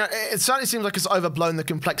 and I mean, it certainly seems like it's overblown the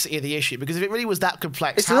complexity of the issue, because if it really was that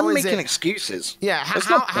complex, it's not making excuses. Yeah,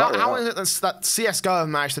 how is it that CSGO have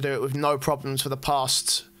managed to do it with no problems for the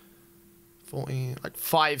past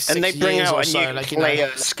 5-6 and they bring years out or a so, new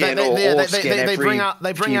player skin or skin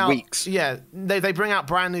every few weeks. Yeah, they bring out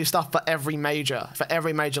brand new stuff for every major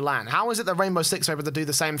LAN. How is it that Rainbow Six are able to do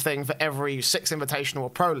the same thing for every Six Invitational or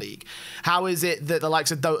Pro League? How is it that the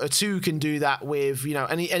likes of Dota 2 can do that with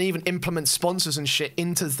and even implement sponsors and shit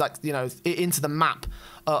into into the map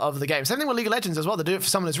of the game? Same thing with League of Legends as well. They do it for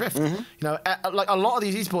Summoner's Rift. Like a lot of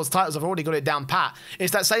these esports titles have already got it down pat.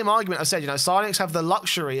 It's that same argument I said. Psyonix have the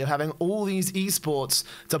luxury of having all these esports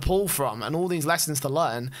to pull from and all these lessons to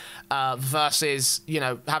learn, versus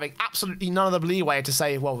having absolutely none of the leeway to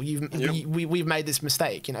say, well, we've made this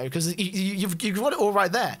mistake. Because you've got it all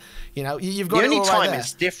right there. You've got the it all only right time there.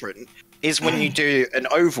 it's different is when you do an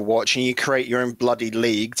Overwatch and you create your own bloody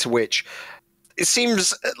league, to which it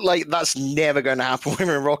seems like that's never going to happen when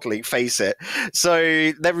we're in Rocket League, face it.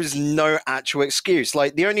 So there is no actual excuse.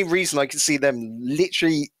 Like, the only reason I can see them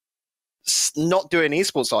literally not doing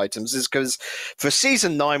esports items is because for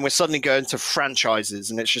Season 9, we're suddenly going to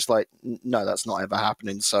franchises, and it's just like, no, that's not ever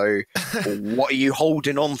happening. So what are you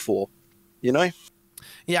holding on for?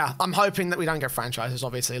 Yeah, I'm hoping that we don't get franchises.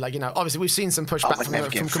 Obviously, like, you know, obviously we've seen some pushback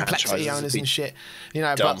from complexity owners and shit. You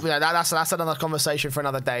know, but you know, that's another conversation for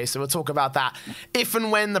another day. So we'll talk about that if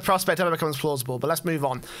and when the prospect ever becomes plausible. But let's move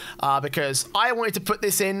on because I wanted to put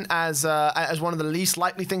this in as one of the least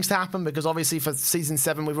likely things to happen, because obviously for season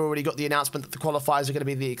 7 we've already got the announcement that the qualifiers are going to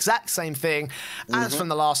be the exact same thing as from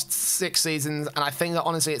the last 6 seasons, and I think that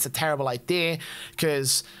honestly it's a terrible idea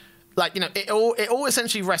because, like, you know, it all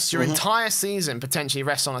essentially rests, your entire season potentially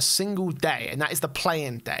rests on a single day, and that is the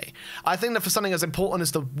play-in day. I think that for something as important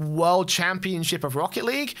as the World Championship of Rocket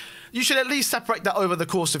League, you should at least separate that over the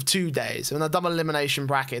course of 2 days in a double elimination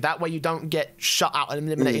bracket. That way you don't get shut out and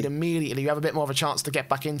eliminated immediately. You have a bit more of a chance to get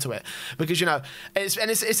back into it, because, you know, it's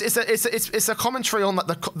a commentary on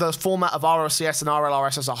the format of RLCS and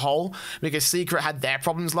RLRS as a whole, because Secret had their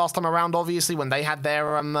problems last time around, obviously, when they had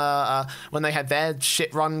their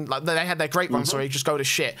shit run, like they had their great run, sorry, just go to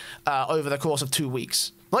shit over the course of 2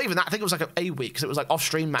 weeks. Not even that, I think it was like a week, because it was like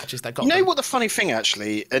off-stream matches that got You know what the funny thing,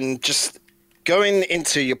 actually, and just going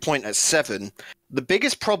into your point at 7, the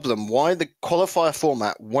biggest problem why the qualifier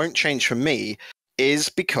format won't change for me is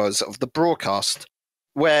because of the broadcast,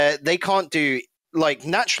 where they can't do, like,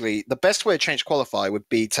 naturally, the best way to change qualifier would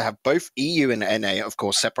be to have both EU and NA, of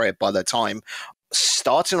course, separated by their time,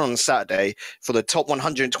 starting on Saturday for the top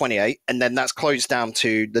 128, and then that's closed down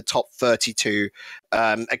to the top 32,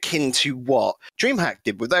 akin to what DreamHack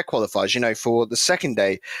did with their qualifiers, you know, for the second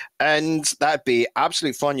day. And that'd be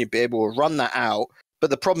absolutely fun. You'd be able to run that out. But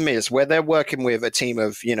the problem is, where they're working with a team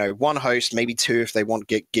of, you know, 1 host, maybe 2 if they want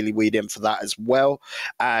to get Gillyweed in for that as well,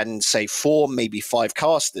 and say 4, maybe 5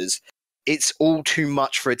 casters, it's all too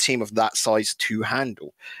much for a team of that size to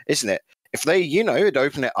handle, isn't it? If they, you know, had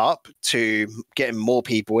opened it up to getting more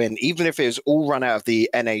people in, even if it was all run out of the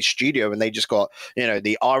NA studio and they just got, you know,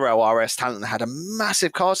 the RLRS talent that had a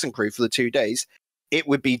massive casting crew for the 2 days, it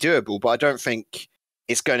would be doable. But I don't think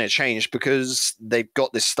it's going to change because they've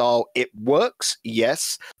got this style. It works,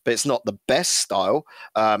 yes, but it's not the best style.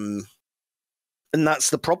 And that's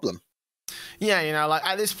the problem. Yeah, you know, like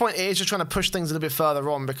at this point, it is just trying to push things a little bit further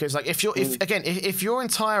on, because, like, if your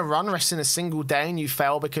entire run rests in a single day and you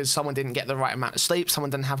fail because someone didn't get the right amount of sleep, someone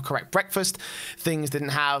didn't have correct breakfast, things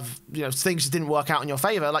didn't work out in your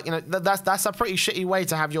favor, like, you know, that's a pretty shitty way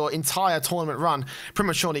to have your entire tournament run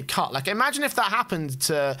prematurely cut. Like, imagine if that happened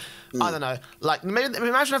to, I don't know, like,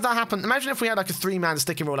 imagine if that happened. Imagine if we had like a 3-man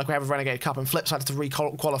sticking rule like we have a Renegade Cup and Flipsid had to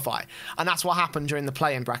re-qualify, and that's what happened during the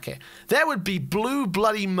play-in bracket. There would be blue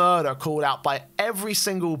bloody murder called out by every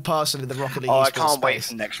single person in the Rocket League. I can't wait for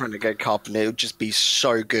the next Renegade Cup, and it'll just be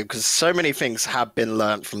so good because so many things have been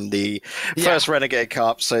learnt from the first Renegade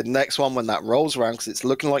Cup. So the next one, when that rolls around, because it's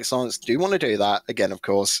looking like Silence do want to do that again, of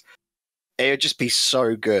course, it'll just be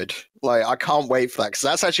so good. Like, I can't wait for that, because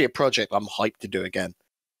that's actually a project I'm hyped to do again.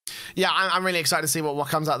 Yeah, I'm really excited to see what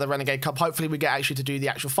comes out of the Renegade Cup. Hopefully we get actually to do the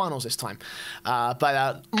actual finals this time.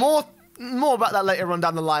 But more about that later on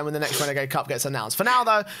down the line when the next Renegade Cup gets announced. For now,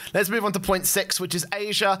 though, let's move on to point 6, which is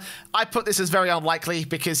Asia. I put this as very unlikely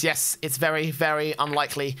because, yes, it's very, very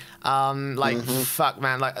unlikely. Fuck,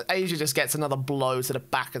 man. Like, Asia just gets another blow to the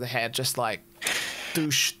back of the head, just like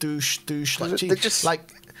douche, douche, douche. Like, they're just,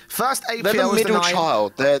 like, first APL they're the middle denied.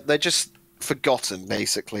 child. They're just forgotten,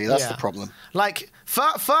 basically. That's the problem. Like,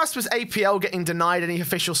 first was APL getting denied any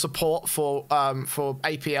official support for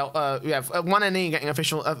APL. 1NE getting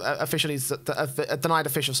officially denied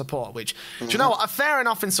official support, which, do you know what? Fair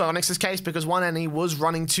enough in Sonic's case, because 1NE was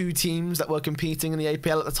running 2 teams that were competing in the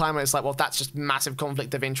APL at the time, and it's like, well, that's just massive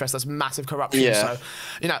conflict of interest. That's massive corruption. Yeah. So,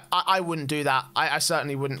 you know, I wouldn't do that. I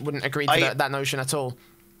certainly wouldn't agree to that notion at all.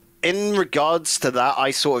 In regards to that,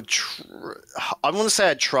 I sort of, I want to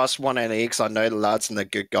say I trust 1NE because I know the lads and they're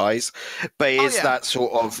good guys, but it's that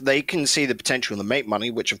sort of, they can see the potential to make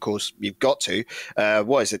money, which of course you've got to.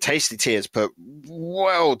 What is it? Tasty Tears put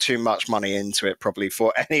well too much money into it, probably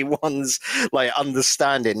for anyone's like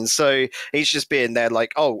understanding. So he's just being there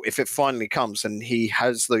like, oh, if it finally comes and he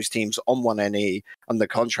has those teams on 1NE under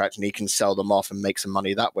contract and he can sell them off and make some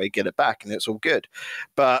money that way, get it back, and it's all good.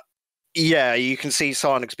 But yeah, you can see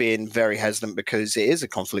Sonics being very hesitant because it is a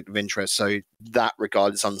conflict of interest. So that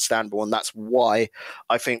regard is understandable. And that's why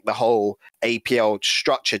I think the whole APL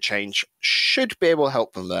structure change should be able to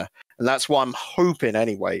help them there. And that's why I'm hoping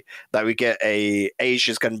anyway that we get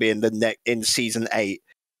Asia's going to be in season 8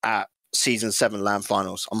 at season 7 LAN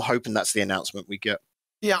finals. I'm hoping that's the announcement we get.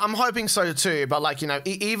 Yeah, I'm hoping so too. But like, you know,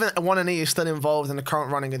 even 1&E is still involved in the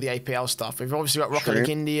current running of the APL stuff. We've obviously got Rocket League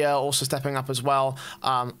India also stepping up as well.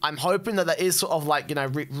 I'm hoping that is sort of like, you know,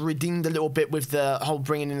 redeemed a little bit with the whole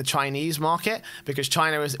bringing in the Chinese market, because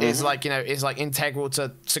China is like, you know, is like integral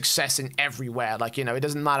to success in everywhere. Like, you know, it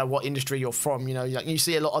doesn't matter what industry you're from. You know, like you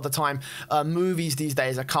see a lot of the time, movies these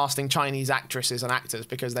days are casting Chinese actresses and actors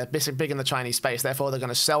because they're big in the Chinese space. Therefore, they're going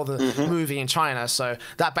to sell the movie in China. So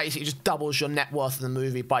that basically just doubles your net worth of the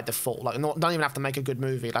movie by default. Like, don't even have to make a good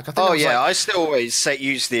movie. Like, I think. Oh yeah, I still always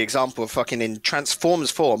use the example of fucking in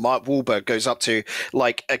Transformers 4. Mark Wahlberg goes up to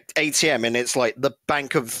like a ATM and it's like the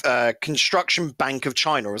Bank of Construction Bank of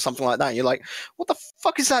China or something like that. And you're like, what the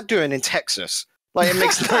fuck is that doing in Texas? Like, it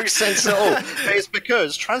makes no sense at all. But it's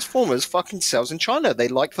because Transformers fucking sells in China. They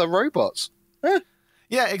like the robots.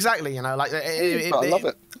 Yeah, exactly. You know, like I love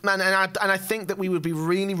it, man. And I think that we would be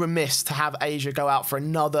really remiss to have Asia go out for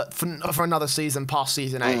another season past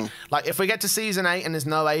season 8. Like, if we get to season 8 and there's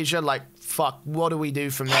no Asia, like, fuck, what do we do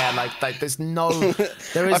from there? Like there's no,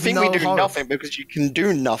 there is. I think no we do nothing, because you can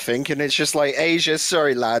do nothing, and it's just like, Asia,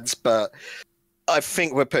 sorry lads, but I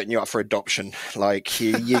think we're putting you up for adoption. Like,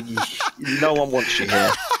 no one wants you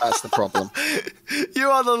here. That's the problem. You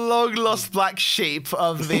are the long lost black sheep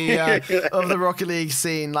of the of the Rocket League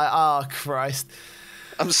scene. Like, oh Christ.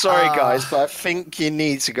 I'm sorry, guys, but I think you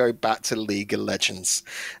need to go back to League of Legends.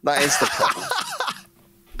 That is the problem.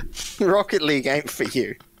 Rocket League ain't for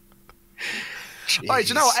you. Right,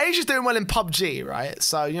 you know what? Asia's doing well in PUBG, right?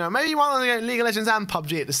 So, you know, maybe you want to go League of Legends and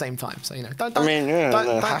PUBG at the same time. So, you know, don't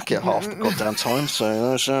hack it half the goddamn time. So,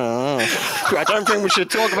 I don't think we should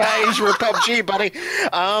talk about Asia with PUBG, buddy.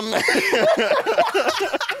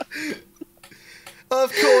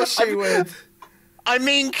 Of course you would. I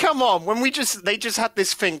mean, come on. When they just had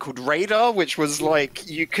this thing called Radar, which was like,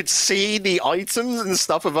 you could see the items and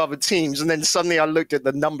stuff of other teams, and then suddenly I looked at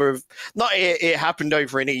the number of, it happened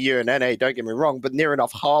over in EU and NA, don't get me wrong, but near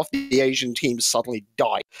enough half the Asian teams suddenly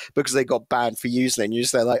died because they got banned for using it. And you're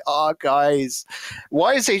just there like, oh, guys,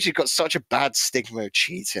 why has Asia got such a bad stigma of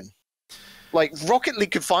cheating? Like, Rocket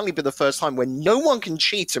League could finally be the first time when no one can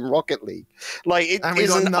cheat in Rocket League. Like, it and we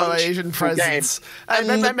got no Asian presence.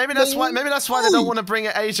 And maybe that's why they don't want to bring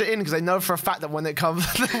Asia in, because they know for a fact that when it comes,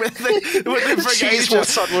 when they bring Asia, will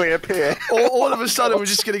suddenly appear. all of a sudden, we're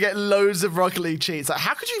just going to get loads of Rocket League cheats. Like,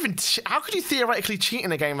 how could you theoretically cheat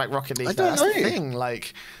in a game like Rocket League? I don't know. That's the thing.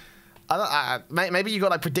 Like, maybe you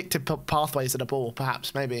got like predictive pathways to the ball.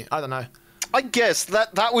 Perhaps, maybe, I don't know. I guess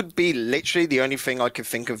that would be literally the only thing I could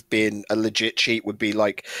think of being a legit cheat, would be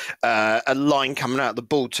like a line coming out of the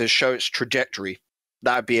ball to show its trajectory.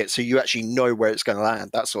 That'd be it. So you actually know where it's going to land,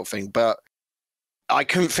 that sort of thing. But I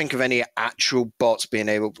couldn't think of any actual bots being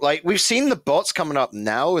able, like, we've seen the bots coming up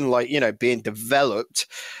now and, like, you know, being developed,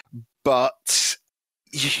 but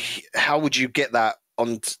how would you get that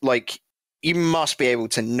on, like, you must be able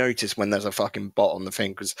to notice when there's a fucking bot on the thing,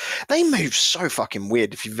 because they move so fucking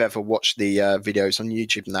weird. If you've ever watched the videos on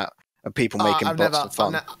YouTube and that, of people making bots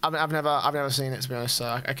for fun. I've never seen it, to be honest. So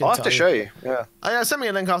I can. I'll have to show you. Yeah. Send me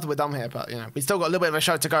a link after we're done here. But, you know, we've still got a little bit of a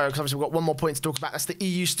show to go, because obviously we've got one more point to talk about. That's the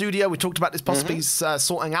EU studio. We talked about this possibly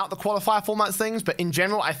sorting out the qualifier format things, but in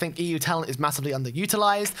general, I think EU talent is massively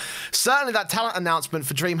underutilized. Certainly, that talent announcement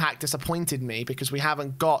for DreamHack disappointed me, because we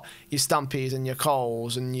haven't got your Stumpies and your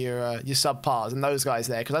Coles and your Subpars and those guys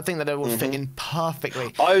there, because I think that they will fit in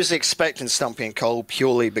perfectly. I was expecting Stumpy and Cole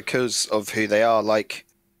purely because of who they are. Like,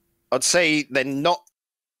 I'd say they're not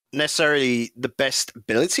necessarily the best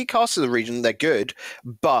ability casters of the region. They're good,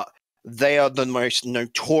 but they are the most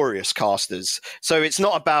notorious casters. So it's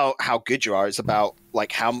not about how good you are. It's about,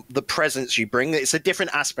 like, how the presence you bring. It's a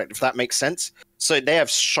different aspect, if that makes sense. So they have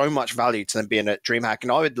so much value to them being at DreamHack.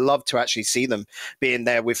 And I would love to actually see them being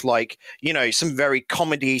there with, like, you know, some very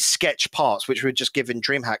comedy sketch parts, which would just give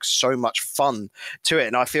DreamHack so much fun to it.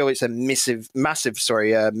 And I feel it's a massive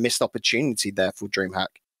missed opportunity there for DreamHack.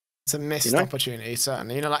 It's a missed opportunity,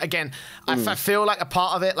 certainly. You know, like, again, I feel like a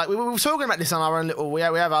part of it, like, we were talking about this on our own little, we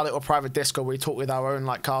have our little private Discord where we talk with our own,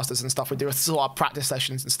 like, casters and stuff. We do a sort of practice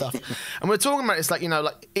sessions and stuff. And we're talking about, it's like, you know,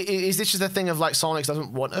 like, is this just a thing of, like, Sonics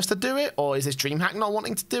doesn't want us to do it? Or is this DreamHack not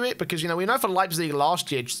wanting to do it? Because, you know, we know for Leipzig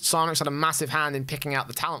last year, Sonics had a massive hand in picking out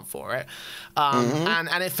the talent for it.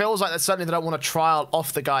 And it feels like that certainly they don't want to trial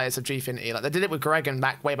off the guys of Gfinity. Like, they did it with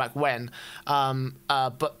Gregan way back when.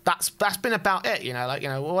 But that's been about it, you know, like, you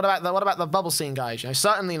know, what about the bubble scene guys? You know,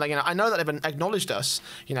 certainly, like, you know, I know that they've acknowledged us.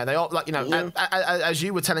 You know, they all, like, you know, as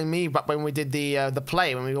you were telling me, but when we did the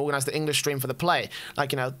play, when we organised the English stream for the play,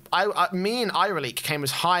 like, you know, me and RLCS came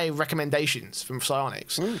as high recommendations from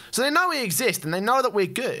Psionics, so they know we exist and they know that we're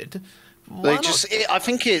good. They just, I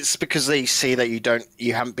think it's because they see that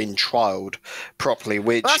you haven't been trialed properly,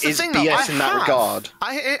 which is BS in that regard.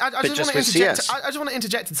 I just want to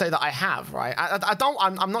interject and say that I have, right?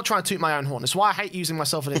 I'm not trying to toot my own horn. That's why I hate using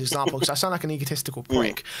myself as an example, because I sound like an egotistical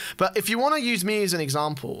prick. But if you want to use me as an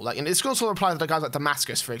example, like, and it's going to sort of apply to the guys like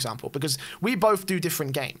Damascus, for example, because we both do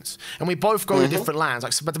different games and we both go to different lands.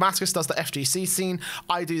 Like, but Damascus does the FGC scene,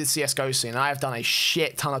 I do the CS:GO scene, and I have done a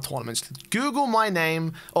shit ton of tournaments. Google my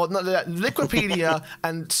name or Wikipedia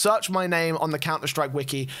and search my name on the Counter-Strike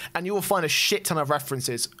wiki, and you will find a shit ton of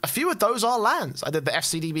references. A few of those are lands. I did the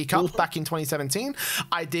FCDB Cup back in 2017.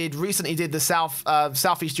 I recently did the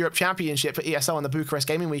Southeast Europe Championship for ESL and the Bucharest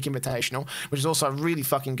Gaming Week Invitational, which is also a really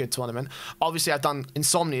fucking good tournament. Obviously, I've done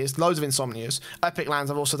Insomnias, loads of Insomnias. Epic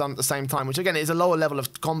Lands I've also done at the same time, which again is a lower level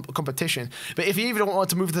of competition. But if you even want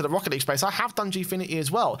to move into the Rocket League space, I have done Gfinity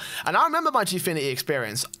as well. And I remember my Gfinity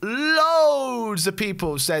experience. Loads of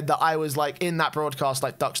people said that I was like in that broadcast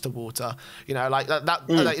like ducks to water. You know, like that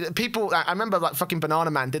like, people, I remember like fucking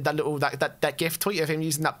Banana Man did that little that GIF tweet of him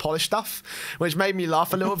using that polish stuff, which made me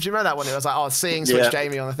laugh a little. Do you remember that one? It was like, oh, seeing Switch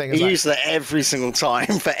Jamie on the thing. He used that every single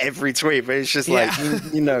time for every tweet, but it's just like,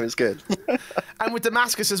 you know, it's good. And with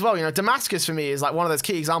Damascus as well, you know, Damascus for me is like one of those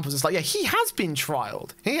key examples. It's like, yeah, he has been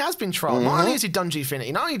trialed. He has been trialed. Not only has he done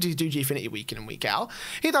Gfinity, not only does he do Gfinity week in and week out,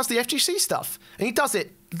 he does the FGC stuff. And he does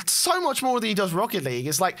it so much more than he does Rocket League.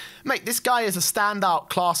 It's like, mate, this guy is a standout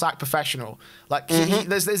class act professional. Like,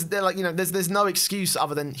 there's no excuse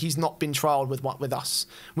other than he's not been trialed with us,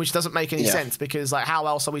 which doesn't make any sense, because like, how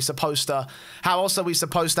else are we supposed to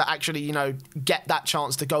actually, you know, get that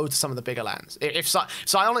chance to go to some of the bigger lands? If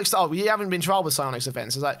Psyonix, oh, we haven't been trialed with Psyonix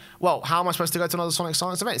events, it's like, well, how am I supposed to go to another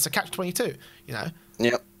Psyonix event? It's a catch-22, you know?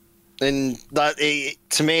 Yep. And that,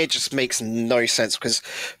 to me, it just makes no sense, because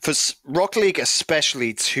for Rocket League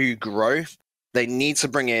especially to grow, they need to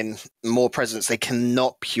bring in more presence. They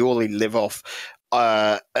cannot purely live off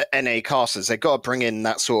NA casters. They've got to bring in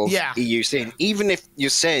that sort of EU scene. Even if you're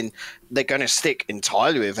saying they're going to stick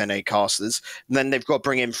entirely with NA casters, then they've got to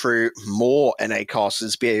bring in through more NA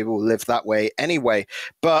casters, be able to live that way anyway.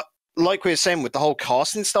 But like we were saying with the whole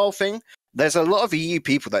casting style thing, there's a lot of EU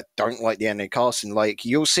people that don't like the NA casting. Like,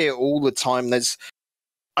 you'll see it all the time.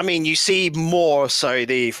 You see more so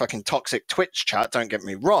the fucking toxic Twitch chat, don't get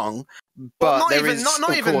me wrong. But not even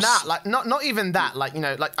that. Like, you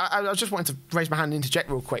know, like I just wanted to raise my hand and interject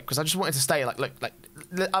real quick, because I just wanted to say, like, look, like,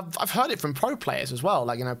 I've heard it from pro players as well.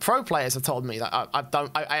 Like, you know, pro players have told me that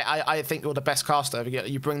I think you're the best caster.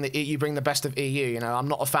 You bring the best of EU. You know, I'm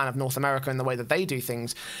not a fan of North America in the way that they do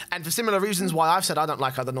things, and for similar reasons why I've said I don't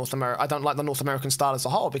like the North American style as a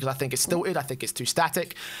whole, because I think it's stilted. I think it's too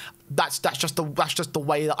static. That's just the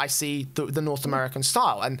way that I see the North American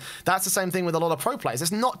style, and that's the same thing with a lot of pro players.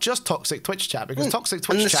 It's not just toxic Twitch chat, because toxic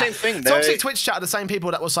Twitch chat are the same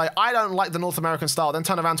people that will say I don't like the North American style, then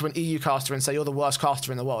turn around to an EU caster and say you're the worst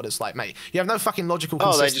caster in the world. It's like, mate, you have no fucking logical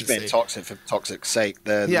consistency. They're just being toxic for toxic sake.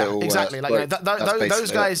 They're exactly. Like, you know,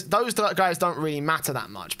 those guys don't really matter that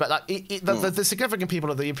much. But like, the significant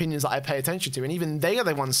people are the opinions that I pay attention to, and even they are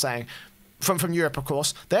the ones saying, from Europe, of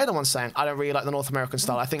course, they're the ones saying, I don't really like the North American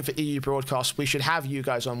style. I think for EU broadcasts, we should have you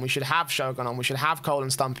guys on, we should have Shogun on, we should have Cole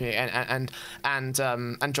and Stumpy and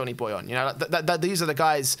Johnny Boy on. You know, these are the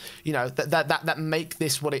guys, you know, that make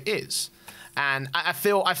this what it is. And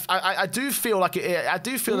I do feel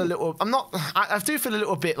a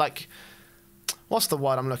little bit like, what's the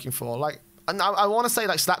word I'm looking for? Like, I want to say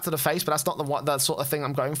like slap to the face, but that's not the sort of thing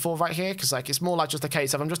I'm going for right here, because like, it's more like just a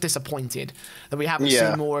case of I'm just disappointed that we haven't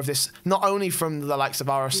seen more of this, not only from the likes of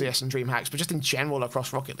RLCS and DreamHacks, but just in general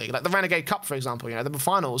across Rocket League. Like the Renegade Cup, for example, you know, the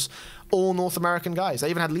finals, all North American guys. They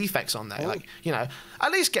even had Leafex on there. Like, you know,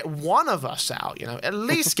 at least get one of us out, you know, at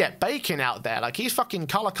least get Bacon out there. Like, he's fucking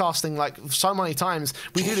color casting like so many times.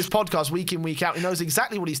 We do this podcast week in, week out. He knows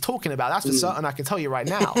exactly what he's talking about. That's for certain, I can tell you right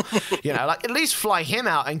now. You know, like, at least fly him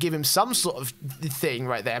out and give him some sort of thing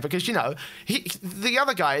right there, because, you know, the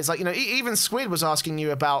other guy is like, you know, even Squid was asking you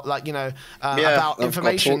about, like, you know, about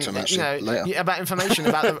information, about information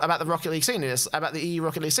about the Rocket League scene, about the EU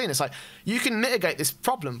Rocket League scene. It's like, you can mitigate this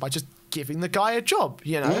problem by just giving the guy a job,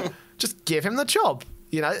 you know, just give him the job.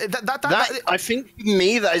 You know, I think for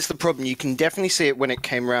me, that is the problem. You can definitely see it when it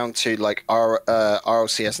came around to like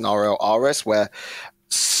RLCS and RLRS, where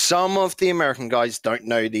some of the American guys don't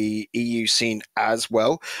know the EU scene as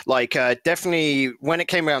well. Like, definitely when it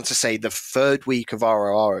came around to, say, the third week of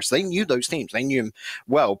RLRS, they knew those teams. They knew them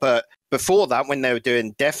well. But before that, when they were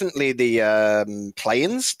doing definitely the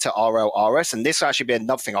play-ins to RLRS, and this will actually be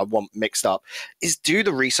another thing I want mixed up, is do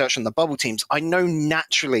the research on the bubble teams. I know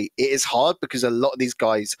naturally it is hard because a lot of these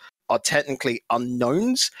guys are technically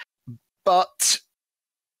unknowns, But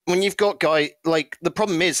when you've got the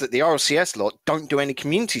problem is that the RLCS lot don't do any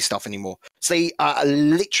community stuff anymore. So they are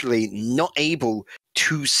literally not able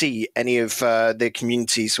to see any of the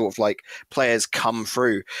community sort of like players come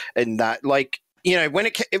through, and that trying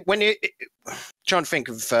to think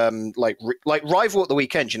of like Rival at the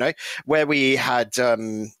weekend, where we had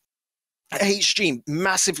HG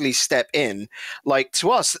massively step in. Like,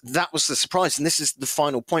 to us, that was the surprise, and this is the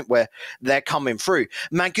final point where they're coming through.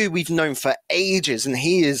 Magoo, we've known for ages, and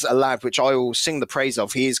he is a lad which I will sing the praise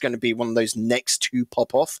of. He is going to be one of those next to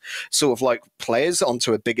pop off sort of like players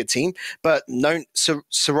onto a bigger team. But no,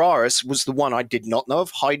 Solaris was the one I did not know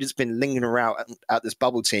of. Hyde has been lingering around at this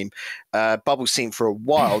bubble scene for a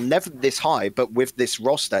while, never this high, but with this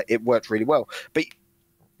roster, it worked really well. But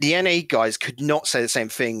the NA guys could not say the same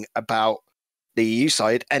thing about the EU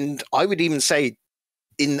side. And I would even say,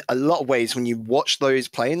 in a lot of ways, when you watch those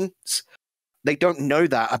play-ins, they don't know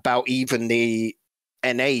that about even the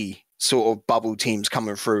NA sort of bubble teams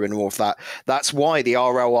coming through and all of that. That's why the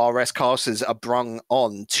RS casters are brung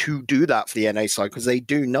on to do that for the NA side, because they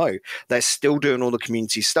do know they're still doing all the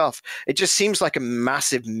community stuff. It just seems like a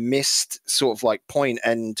massive missed sort of like point,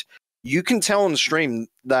 and you can tell on the stream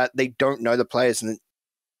that they don't know the players, and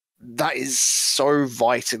that is so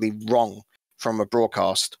vitally wrong from a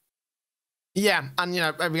broadcast. Yeah, and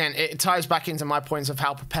again, it ties back into my points of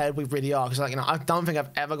how prepared we really are. Because I don't think I've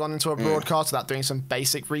ever gone into a broadcast without doing some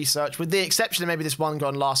basic research, with the exception of maybe this one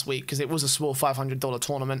gone last week, because it was a small $500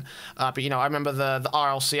 tournament. But I remember the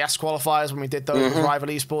RLCS qualifiers when we did those with Rival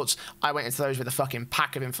Esports. I went into those with a fucking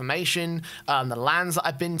pack of information. The LANs that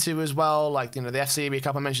I've been to as well, like the FCB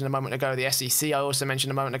Cup I mentioned a moment ago, the SEC I also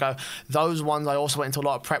mentioned a moment ago. Those ones I also went into a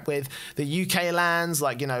lot of prep with. The UK LANs,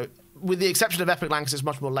 with the exception of Epic LAN, because it's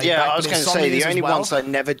much more laid back. Yeah, I was going to say, the only ones I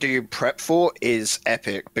never do prep for is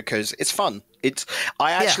Epic, because it's fun.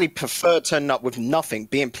 I actually prefer turning up with nothing,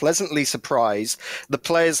 being pleasantly surprised. The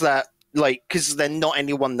players that, because they're not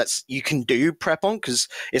anyone that's you can do prep on, because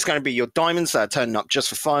it's going to be your diamonds that are turning up just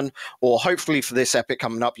for fun, or hopefully for this Epic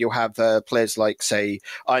coming up, you'll have players like, say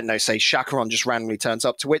Chacaron just randomly turns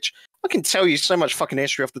up, to which I can tell you so much fucking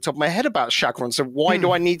history off the top of my head about Chacaron, so why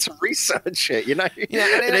do I need to research it, Yeah,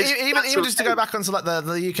 and even just to go back onto the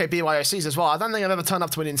UK BYOCs as well, I don't think I've ever turned up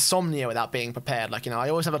to an Insomnia without being prepared. I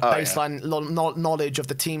always have a baseline knowledge of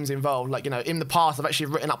the teams involved. In the past, I've actually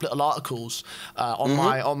written up little articles on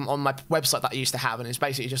my website that I used to have, and it's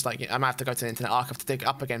basically just I might have to go to the Internet Archive to dig it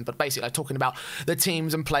up again, but basically talking about the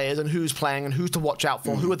teams and players and who's playing and who to watch out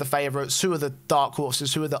for, who are the favourites, who are the dark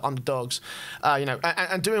horses, who are the underdogs,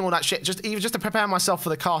 and doing all that shit just to prepare myself for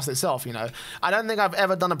the cast itself. I don't think I've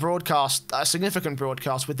ever done a significant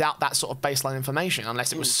broadcast without that sort of baseline information,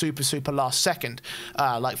 unless it was super last second,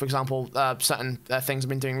 like for example certain things I've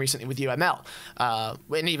been doing recently with UML,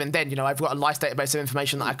 and even then I've got a nice database of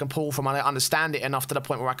information that I can pull from, and I understand it enough to the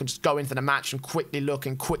point where I can just go into the match and quickly look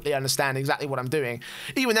and quickly understand exactly what I'm doing.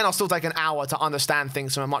 Even then I'll still take an hour to understand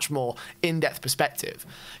things from a much more in-depth perspective,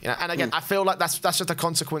 and again I feel like that's just a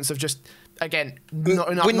consequence of just, again, not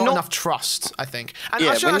enough trust, I think. And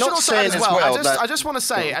I should also add as well, I just want to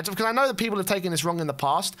say, because I know that people have taken this wrong in the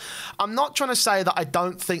past, I'm not trying to say that I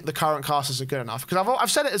don't think the current casters are good enough, because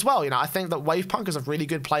I've said it as well. I think that Wavepunk is a really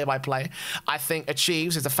good play-by-play. I think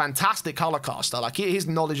Achieves is a fantastic color caster. His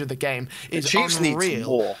knowledge of the game is Achieves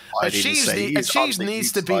unreal. Achieves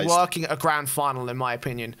needs to be working at a grand final, in my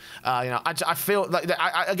opinion. I feel like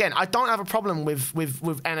again, I don't have a problem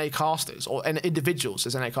with NA casters or individuals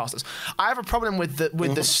as NA casters. I have a problem with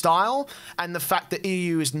the style and the fact that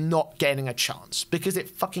EU is not getting a chance, because it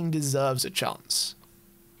fucking deserves a chance.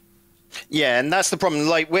 Yeah, and that's the problem.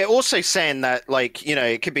 We're also saying that,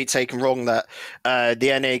 it could be taken wrong that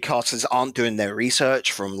the NA casters aren't doing their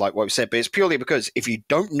research from, what we said, but it's purely because if you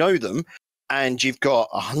don't know them, and you've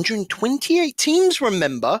got 128 teams,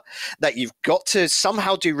 remember, that you've got to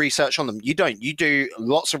somehow do research on them. You don't. You do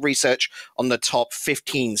lots of research on the top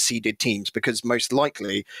 15 seeded teams, because most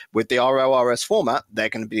likely with the RLRS format, they're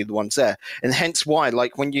going to be the ones there. And hence why,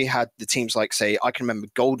 when you had the teams say, I can remember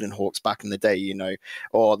Golden Hawks back in the day,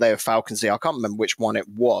 or they were Falcons. I can't remember which one it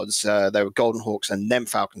was. They were Golden Hawks and then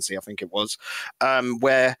Falcons, I think it was,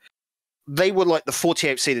 where they were the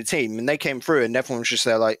 48th seeded team, and they came through and everyone was just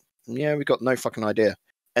there yeah, we got no fucking idea.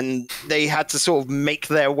 And they had to sort of make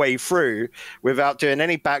their way through without doing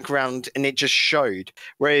any background, and it just showed.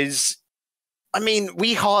 Whereas,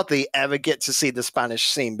 we hardly ever get to see the Spanish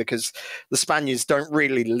scene, because the Spaniards don't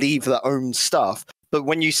really leave their own stuff. But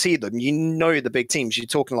when you see them, the big teams. You're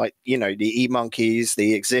talking the E-Monkeys,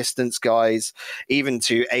 the Existence guys, even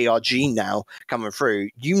to ARG now coming through.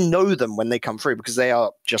 You know them when they come through, because they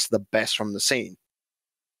are just the best from the scene.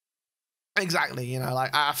 Exactly. You know,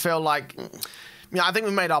 like I feel like. Yeah, I think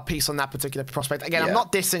we made our piece on that particular prospect. Again, I'm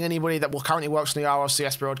not dissing anybody that currently works on the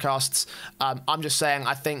RLCS broadcasts. I'm just saying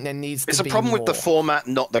I think there needs to be It's a problem with the format,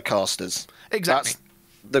 not the casters. Exactly. That's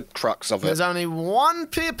the crux of it. There's only one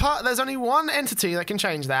entity that can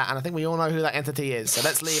change that, and I think we all know who that entity is. So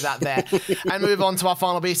let's leave that there and move on to our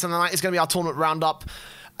final beast of the night. It's going to be our tournament roundup.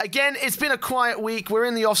 Again, it's been a quiet week. We're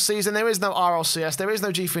in the off-season. There is no RLCS. There is no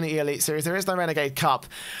Gfinity Elite Series. There is no Renegade Cup.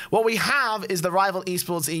 What we have is the Rival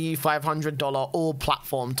Esports EU $500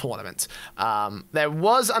 all-platform tournament. There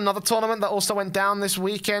was another tournament that also went down this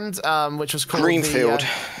weekend, which was called Greenfield.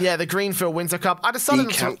 The Greenfield Winter Cup. I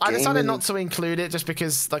decided not to include it just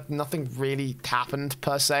because like nothing really happened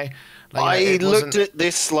per se. Like, I looked at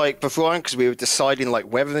this like before because we were deciding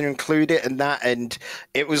like whether to include it and that, and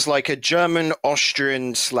it was like a German,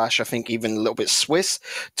 Austrian / I think even a little bit Swiss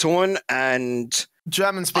tournament and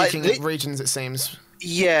German-speaking regions, it seems.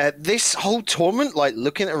 Yeah, this whole tournament, like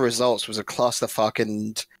looking at the results, was a clusterfuck,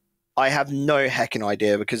 and I have no heckin'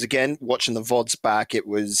 idea because again, watching the VODs back, it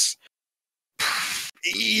was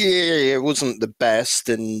it wasn't the best,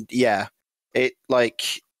 and it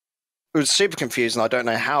was super confusing. I don't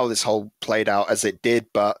know how this whole played out as it did,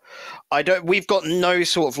 but we've got no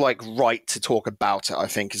sort of like right to talk about it, I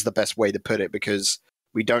think is the best way to put it, because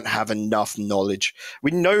we don't have enough knowledge.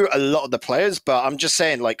 We know a lot of the players, but I'm just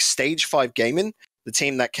saying like Stage 5 Gaming, the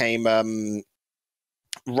team that came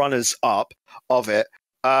runners up of it,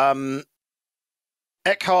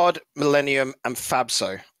 Eckhard, Millennium, and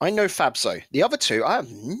Fabso. I know Fabso. The other two, I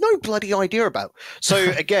have no bloody idea about.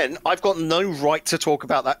 So again, I've got no right to talk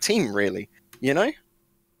about that team, really. You know?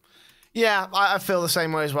 Yeah, I feel the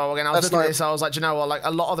same way as well. Again, I was looking at this, I was like, you know what? Like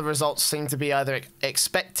a lot of the results seem to be either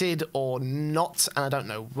expected or not, and I don't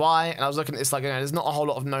know why. And I was looking at this like, there's not a whole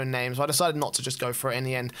lot of known names, so I decided not to just go for it in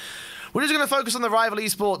the end. We're just going to focus on the Rival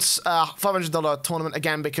Esports $500 tournament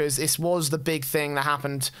again because this was the big thing that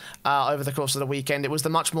happened over the course of the weekend. It was the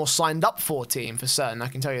much more signed up for team for certain, I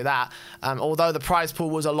can tell you that. Although the prize pool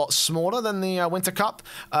was a lot smaller than the Winter Cup,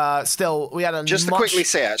 still we had a Just to quickly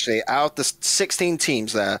say, actually, out of the 16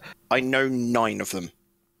 teams there, I know 9 of them.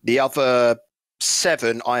 The other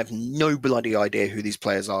 7, I have no bloody idea who these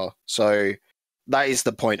players are. So that is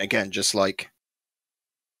the point again, just like...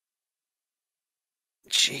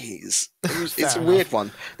 Jeez, it's a weird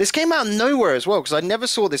one. This came out of nowhere as well because I never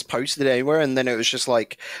saw this posted anywhere, and then it was just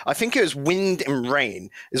like I think it was Wind and Rain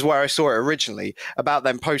is where I saw it originally about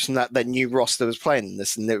them posting that their new roster was playing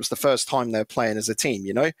this, and it was the first time they were playing as a team,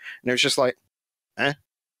 you know, and it was just like, yeah,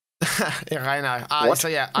 I know. So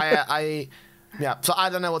I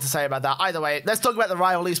don't know what to say about that. Either way, let's talk about the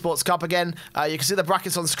Rival Esports Cup again. You can see the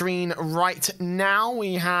brackets on screen right now.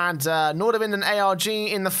 We had Nordavind and ARG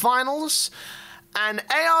in the finals. And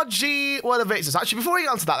ARG were the victors. Actually, before we get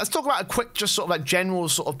onto that, let's talk about a quick, just sort of like general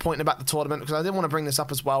sort of point about the tournament, because I did want to bring this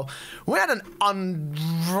up as well. We had an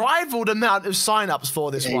unrivaled amount of sign-ups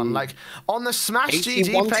for this one. Like, on the Smash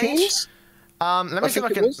GG page... let me see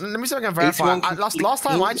if I can verify. Last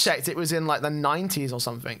time I checked, it was in like the 90s or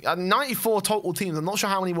something. 94 total teams. I'm not sure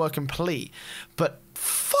how many were complete, but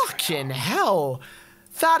fucking hell,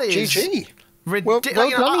 that is... GG.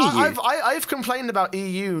 Ridiculous. I've complained about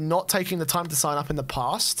EU not taking the time to sign up in the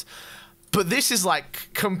past, but this is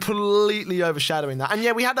like completely overshadowing that. And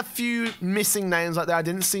yeah, we had a few missing names like that. I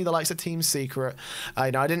didn't see the likes of Team Secret.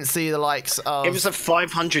 I didn't see the likes of... It was a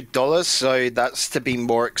 $500, so that's to be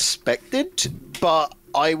more expected. But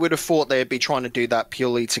I would have thought they'd be trying to do that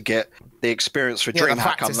purely to get the experience for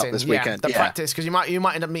DreamHack coming up this weekend. Practice, because you might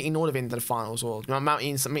end up meeting Nordavind in the finals, or you might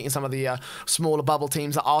meeting some of the smaller bubble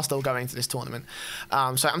teams that are still going to this tournament.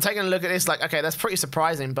 So I'm taking a look at this, like, okay, that's pretty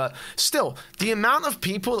surprising, but still, the amount of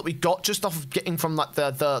people that we got just off of getting from like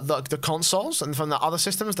the consoles and from the other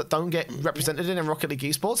systems that don't get represented in Rocket League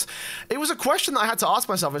Esports, it was a question that I had to ask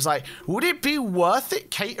myself. Is like, would it be worth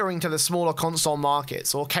it catering to the smaller console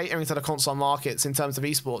markets or catering to the console markets in terms of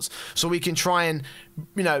esports, so we can try and,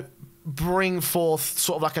 you know, bring forth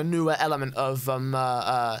sort of like a newer element of sort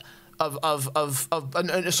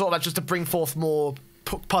of like just to bring forth more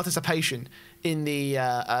participation in the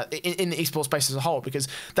esports space as a whole, because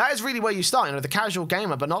that is really where you start. You know, the casual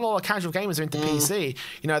gamer, but not all the casual gamers are into PC.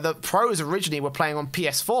 You know, the pros originally were playing on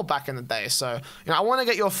PS4 back in the day. So, you know, I want to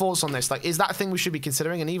get your thoughts on this. Like, is that a thing we should be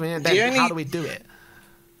considering? And even then, how do we do it?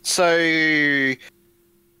 So,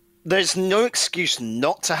 there's no excuse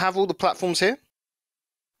not to have all the platforms here.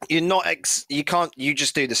 You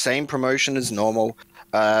just do the same promotion as normal.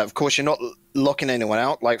 Of course, you're not locking anyone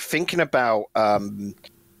out. Like, thinking about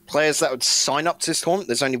players that would sign up to this tournament,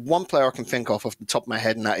 there's only one player I can think of off the top of my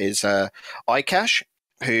head, and that is iCash,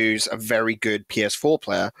 who's a very good PS4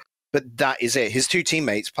 player. but that is it. His two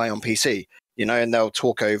teammates play on PC, you know, and they'll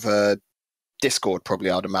talk over Discord, probably,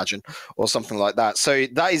 I'd imagine, or something like that. So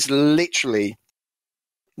that is literally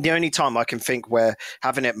the only time I can think where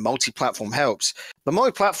having it multi-platform helps. The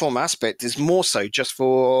multi-platform aspect is more so just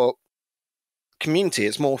for community.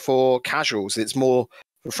 It's more for casuals. It's more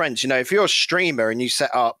for friends. You know, if you're a streamer and you set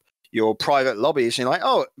up your private lobbies, and you're like,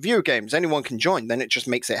 oh, video games, anyone can join, then it just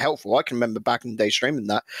makes it helpful. I can remember back in the day streaming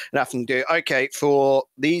that and having to do, okay, for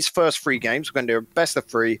these first 3 games, we're going to do a best of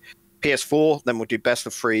 3 PS4, then we'll do best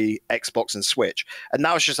of 3 Xbox and Switch. And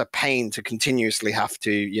that was just a pain to continuously have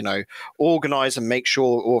to, you know, organize and make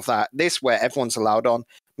sure all of that. This, where everyone's allowed on,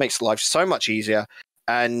 makes life so much easier.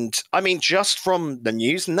 And I mean, just from the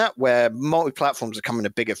news and that, where multi-platforms are becoming a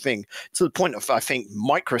bigger thing, to the point of, I think,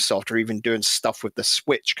 Microsoft are even doing stuff with the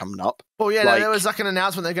Switch coming up. Well, yeah, there was like an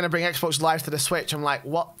announcement they're going to bring Xbox Live to the Switch. I'm like,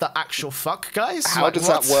 what the actual fuck, guys? How does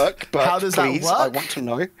that work? But how does please, that work? I want to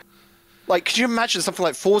know. Like, could you imagine something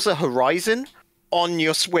like Forza Horizon on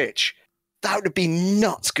your Switch? That would be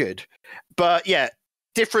nuts good. But yeah,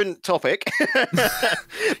 different topic. But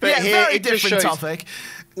yeah, here, very it just different shows topic.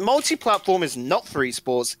 Multi-platform is not for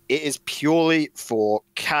esports. It is purely for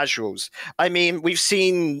casuals. I mean, we've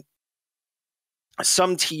seen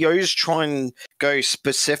some TOs try and go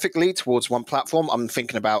specifically towards one platform. I'm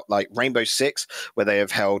thinking about like Rainbow Six, where they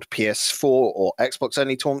have held PS4 or Xbox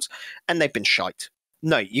only tournaments, and they've been shite.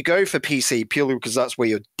 No, you go for PC purely because that's where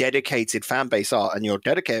your dedicated fan base are, and your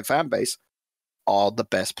dedicated fan base are the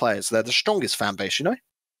best players. They're the strongest fan base, you know?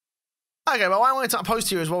 Okay, well, what I wanted to pose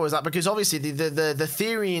to you as well was that because obviously the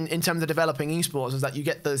theory in terms of developing esports is that you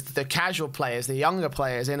get the casual players, the younger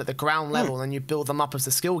players in at the ground level, and then you build them up as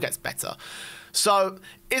the skill gets better. So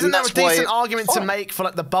isn't there a decent argument to make for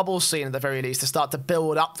like the bubble scene at the very least to start to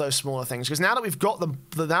build up those smaller things? Because now that we've got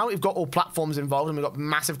now we've got all platforms involved and we've got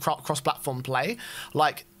massive cross-platform play,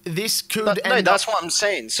 like this could no, that's what I'm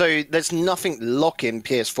saying. So there's nothing locking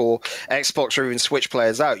PS4, Xbox, or even Switch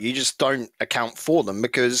players out. You just don't account for them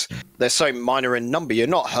because they're so minor in number. You're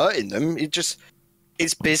not hurting them.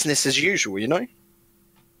 It's business as usual, you know?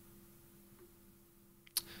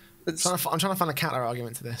 I'm trying to find a counter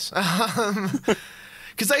argument to this.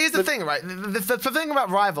 Because here's the thing, right? The thing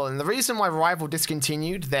about Rival, and the reason why Rival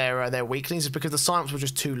discontinued their weeklies is because the signups were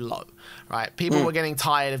just too low, right? People were getting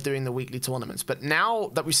tired of doing the weekly tournaments. But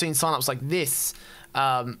now that we've seen signups like this,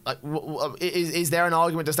 is there an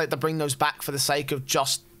argument to state to bring those back for the sake of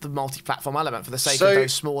just the multi-platform element, for the sake of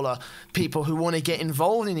those smaller people who want to get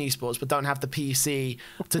involved in esports but don't have the PC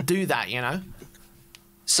to do that, you know?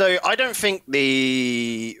 So I don't think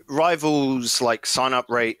the Rivals like sign-up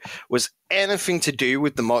rate was anything to do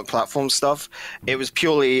with the multi-platform stuff. It was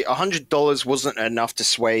purely $100 wasn't enough to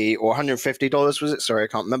sway, or $150 was it? Sorry, I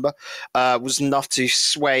can't remember. Was enough to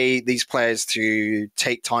sway these players to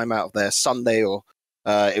take time out of their Sunday, or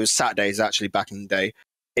it was Saturdays actually back in the day.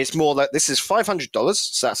 It's more like this is $500,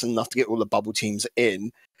 so that's enough to get all the bubble teams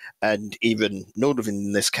in, and even Northern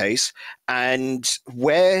in this case. And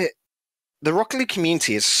where the Rocket League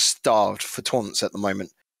community is starved for taunts at the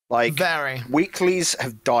moment. Like, weeklies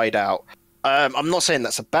have died out. I'm not saying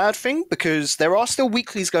that's a bad thing, because there are still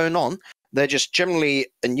weeklies going on. They're just generally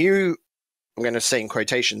a new, I'm going to say in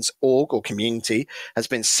quotations, org or community has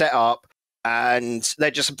been set up, and they're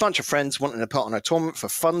just a bunch of friends wanting to put on a tournament for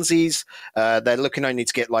funsies. They're looking only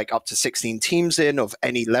to get like up to 16 teams in of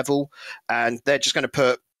any level, and they're just going to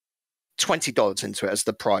put $20 into it as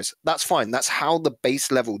the prize. That's fine. That's how the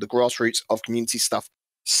base level, the grassroots of community stuff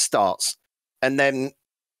starts. And then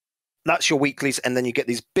that's your weeklies, and then you get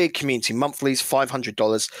these big community monthlies,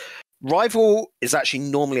 $500. Rival is actually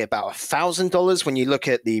normally about $1,000 when you look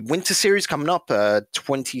at the winter series coming up.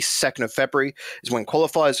 22nd of February is when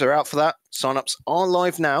qualifiers are out for that. Signups are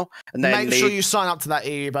live now. And then make sure you sign up to that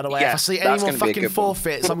EU, by the way. Yeah, if I see any more fucking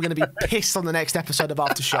forfeits, I'm going to be pissed on the next episode of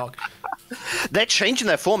Aftershock. They're changing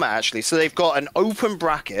their format, actually. So they've got an open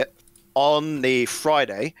bracket on the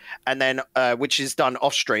Friday, and then which is done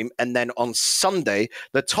off stream, and then on Sunday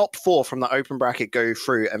the top 4 from the open bracket go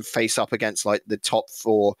through and face up against like the top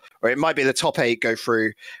 4, or it might be the top 8 go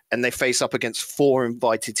through and they face up against 4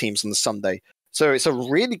 invited teams on the Sunday. So it's a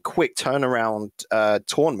really quick turnaround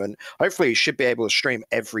tournament. Hopefully you should be able to stream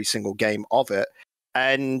every single game of it,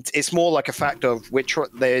 and it's more like a fact of which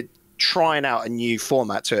they're trying out a new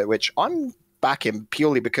format to it, which I'm backing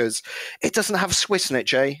purely because it doesn't have Swiss in it,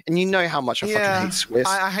 Jay. And you know how much I fucking hate Swiss.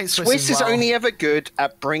 I hate Swiss. Swiss is only ever good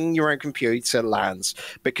at bringing your own computer LANs,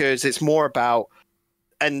 because it's more about,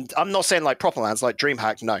 and I'm not saying like proper LANs like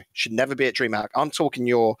DreamHack. No, should never be at DreamHack. I'm talking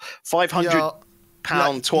your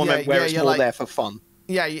 £500 tournament where it's more like, there for fun.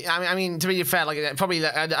 Yeah, I mean, to be fair, like probably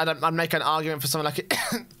I'd make an argument for something like,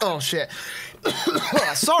 oh shit,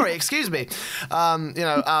 sorry, excuse me.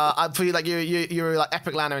 I feel like you're like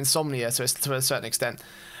Epic Lana Insomnia to a certain extent.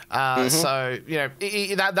 So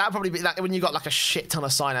that probably be that when you got like a shit ton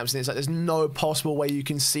of signups and it's like there's no possible way you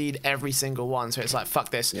concede every single one. So it's like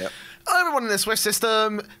fuck this. Yep. Everyone in the Swiss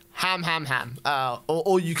system. Ham.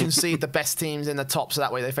 Or you can see the best teams in the top, so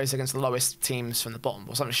that way they face against the lowest teams from the bottom,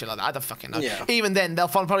 or something shit like that. I don't fucking know. Yeah. Even then, they'll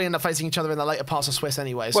probably end up facing each other in the later parts of Swiss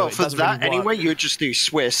anyway. So well, for that really anyway, you just do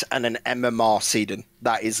Swiss and an MMR seeding.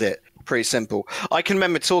 That is it. Pretty simple. I can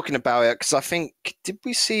remember talking about it because I think did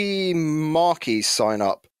we see Marquis sign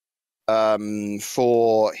up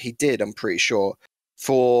for? He did. I'm pretty sure.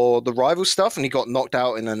 For the Rival stuff, and he got knocked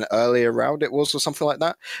out in an earlier round, it was, or something like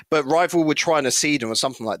that. But Rival were trying to seed him or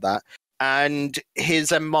something like that, and his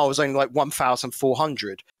MMR was only like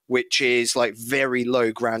 1,400, which is like very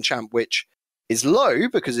low Grand Champ, which is low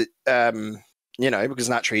because it, because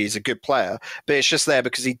naturally he's a good player, but it's just there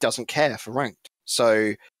because he doesn't care for ranked.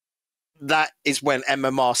 So that is when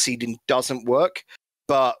MMR seeding doesn't work,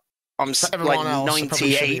 but I'm like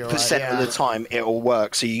 98% of the time it'll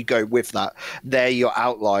work, so you go with that. They're your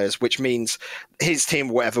outliers, which means his team,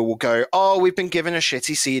 whatever, will go, oh, we've been given a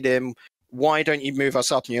shitty seed in. Why don't you move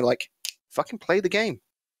us up? And you're like, fucking play the game.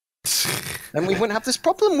 And we wouldn't have this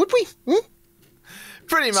problem, would we?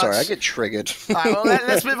 Pretty much. Sorry, I get triggered. All right, well,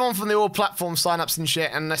 let's move on from the all-platform signups and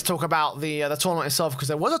shit, and let's talk about the tournament itself, because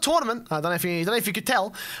there was a tournament. I don't know if you could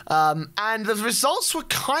tell, and the results were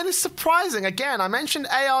kind of surprising. Again, I mentioned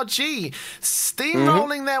ARG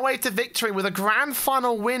steamrolling their way to victory with a grand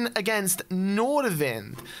final win against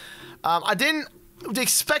Nordavind. I didn't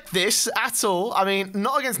expect this at all. I mean,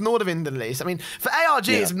 not against Nordavind at least. I mean, for ARG,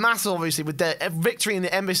 it's massive, obviously, with their victory in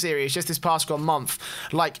the Ember Series just this past month.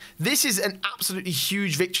 Like, this is an absolutely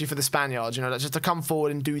huge victory for the Spaniards, just to come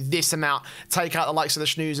forward and do this amount, take out the likes of the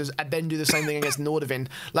Schnoozers, and then do the same thing against Nordavind.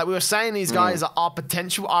 Like, we were saying, these guys are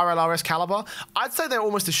potential RLRS caliber. I'd say they're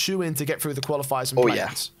almost a shoe-in to get through the qualifiers and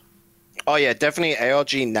play-ins. Oh, yeah, definitely.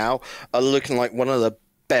 ARG now are looking like one of the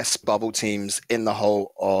best bubble teams in the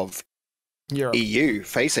whole of Europe. EU,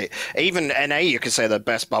 face it. Even NA, you could say the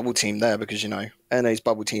best bubble team there because, NA's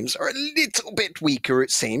bubble teams are a little bit weaker,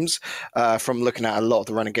 it seems, from looking at a lot of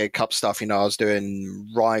the Renegade Cup stuff. I was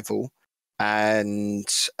doing Rival and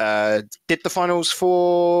did the finals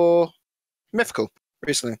for Mythical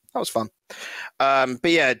recently. That was fun.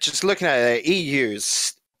 But yeah, just looking at it,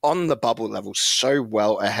 EU's on the bubble level so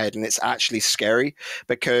well ahead, and it's actually scary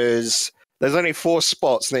because there's only 4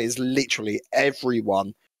 spots and it is literally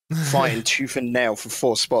everyone fighting tooth and nail for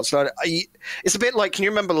 4 spots. So it's a bit like, can you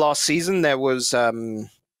remember last season there was not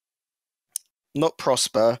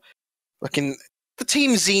Prosper, the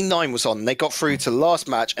team Z9 was on. They got through to the last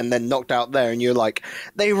match and then knocked out there, and you're like,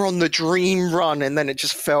 they were on the dream run, and then it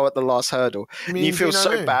just fell at the last hurdle. You feel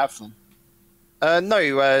so bad for them. No,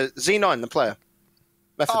 Z9, the player.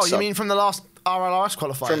 You mean from the last RLRS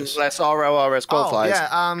qualifiers? From last RLRS qualifiers.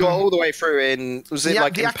 Yeah, got all the way through in, was it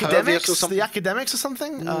like Impervious or something? The Academics or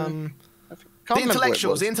something? The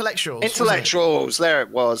Intellectuals, there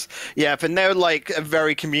it was. Yeah, but they're like a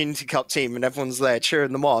very Community Cup team, and everyone's there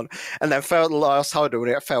cheering them on, and then felt the last hurdle,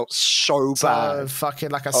 and it felt so bad.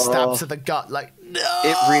 Fucking like a stab to the gut, like, no!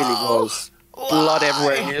 It really was. Blood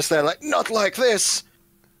everywhere, and you're just there like, not like this!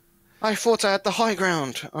 I thought I had the high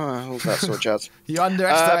ground. Oh, all that sort of jazz. You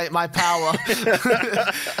underestimate my power.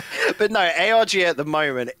 But no, ARG at the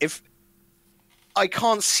moment, if I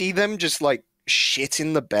can't see them just like shit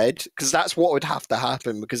in the bed, because that's what would have to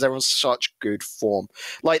happen, because they're on such good form.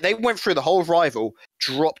 Like, they went through the whole Rival,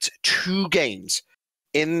 dropped 2 games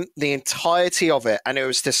in the entirety of it, and it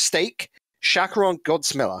was to Stake, Chacaron,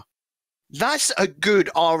 Godsmiller. That's a good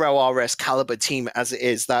RLRS caliber team as it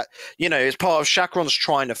is. That, it's part of Chacaron's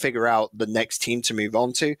trying to figure out the next team to move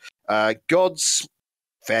on to. God's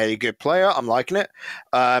fairly good player. I'm liking it.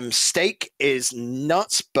 Stake is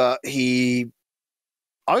nuts, but I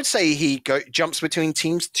would say he jumps between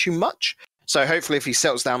teams too much. So hopefully if he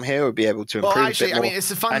settles down here, we'll be able to improve a bit more. It's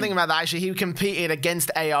the fun thing about that. Actually, he competed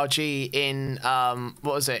against ARG in,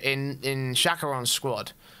 in Chacaron's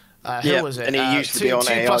squad. Who was it? And he used to be on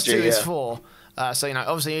 2 ARG. 2 + 2 is 4. So,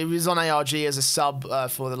 obviously he was on ARG as a sub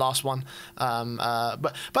for the last one. But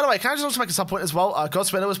by the way, can I just also make a sub point as well?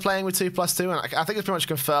 Godsmiller was playing with 2 + 2, and I think it's pretty much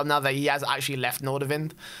confirmed now that he has actually left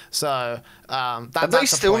Nordavind. So have they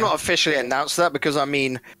still not officially announced that? Because I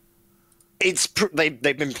mean, they've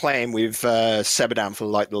been playing with Sebadan for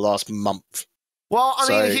like the last month. Well, I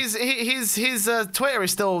mean, his Twitter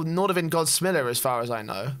is still Nordavind Godsmiller, as far as I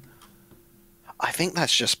know. I think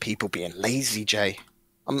that's just people being lazy, Jay.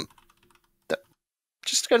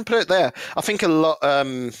 Just go and put it there. I think a lot.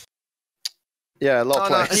 Yeah, a lot of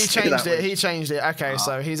players. No, he changed it. He changed it. Okay,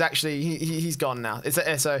 so he's actually he's gone now. It's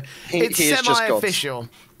semi-official.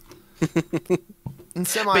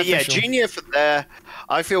 But yeah, Junior for there.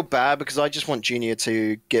 I feel bad because I just want Junior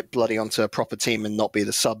to get bloody onto a proper team and not be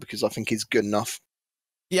the sub because I think he's good enough.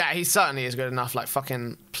 Yeah, he certainly is good enough. Like,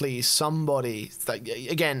 fucking, please, somebody. Like,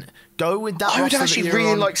 again, go with that. I would actually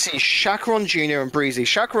really like to see Chakaron Jr. and Breezy.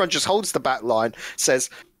 Chakaron just holds the back line, says,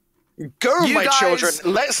 "Go, my children,"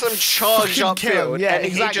 lets them charge upfield, and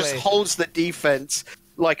he just holds the defense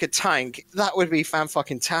like a tank. That would be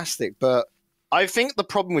fan-fucking-tastic. But I think the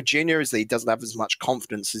problem with Junior is that he doesn't have as much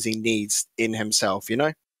confidence as he needs in himself, you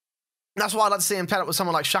know? That's why I'd like to see him pair up with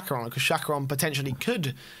someone like Chakaron, because Chakaron potentially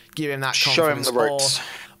could give him that confidence. Show him the ropes.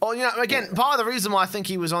 Or, you know, again, part of the reason why I think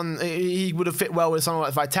he would have fit well with someone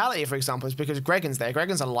like Vitality, for example, is because Gregan's there.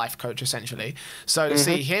 Gregan's a life coach, essentially. So to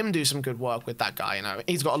see him do some good work with that guy, you know,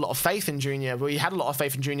 he's got a lot of faith in Junior. Well, he had a lot of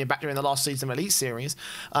faith in Junior back during the last season of Elite Series.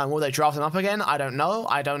 Will they draft him up again? I don't know.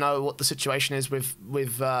 I don't know what the situation is with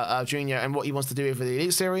Junior and what he wants to do with the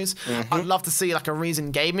Elite Series. I'd love to see like a Reason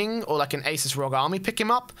Gaming or like an Asus Rogue Army pick him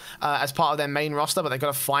up as part of their main roster, but they've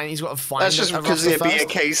got to find. He's got to find. That's just because it'd be a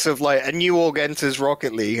case of like a new org enters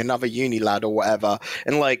Rocket League, another uni lad or whatever,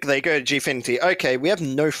 and like they go to Gfinity. Okay, we have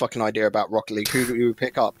no fucking idea about Rocket League. Who do we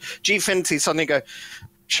pick up? Gfinity suddenly go,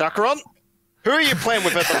 Chakaron, who are you playing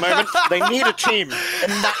with at the moment? They need a team,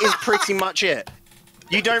 and that is pretty much it.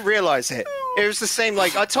 You don't realize it. It was the same,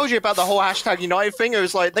 like, I told you about the whole hashtag United thing. It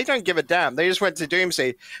was like, they don't give a damn. They just went to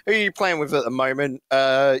Doomsday. Who are you playing with at the moment?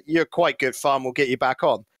 You're quite good fun. We'll get you back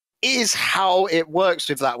on. It is how it works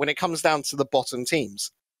with that when it comes down to the bottom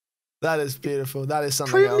teams. That is beautiful. That is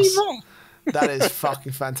something Prove else. me wrong. That is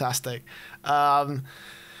fucking fantastic.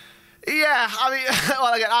 Yeah, I mean,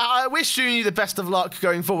 well, again, I wish Junior the best of luck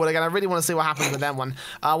going forward. Again, I really want to see what happens with them one.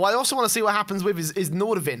 What I also want to see what happens with is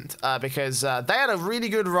Nordavind, because they had a really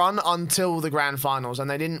good run until the grand finals, and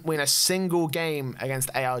they didn't win a single game against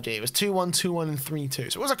ARG. It was 2-1, 2-1, and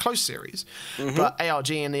 3-2. So it was a close series, but ARG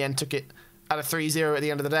in the end took it at a 3-0 at the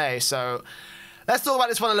end of the day. So let's talk about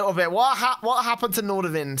this one a little bit. What happened to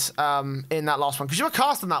Nordavind in that last one? Because you were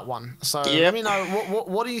cast in that one. So let me know,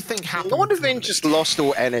 what do you think happened? Nordavind just lost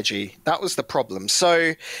all energy. That was the problem.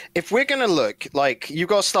 So if we're going to look, like, you've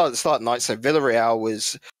got to start at the start of the night. So Villarreal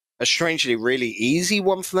was a strangely really easy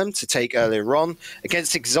one for them to take earlier on.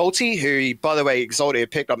 Against Exalti, who, by the way, Exalti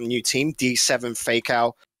had picked up a new team, D7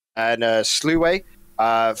 Fakeout and Sluway.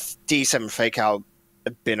 D7 Fakeout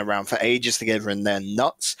have been around for ages together and they're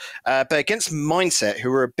nuts. But against Mindset, who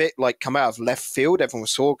were a bit like come out of left field, everyone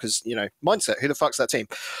saw because, you know, Mindset, who the fuck's that team?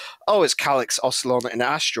 Oh, it's Calyx, Ocelon, and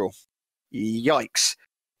Astral. Yikes.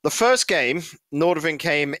 The first game, Nordavind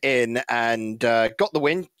came in and got the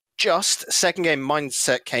win. Just second game,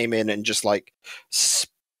 Mindset came in and just like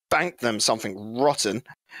spanked them something rotten.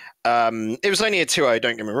 It was only a 2-0,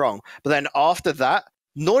 don't get me wrong. But then after that,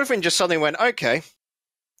 Nordavind just suddenly went, okay,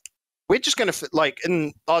 we're just going to, like,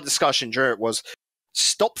 in our discussion during it was,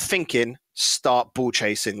 stop thinking, start ball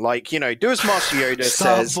chasing. Like, you know, do as Master Yoda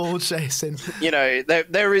says. Start ball chasing. You know,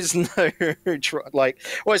 there is no, like,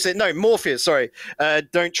 what is it? No, Morpheus, sorry.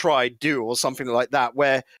 Don't try, do, or something like that,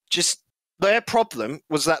 where just their problem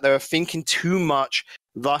was that they were thinking too much,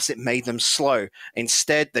 thus it made them slow.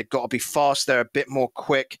 Instead, they've got to be faster, a bit more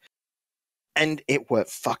quick, and it worked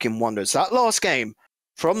fucking wonders. That last game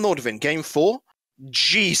from Nordavind, game 4,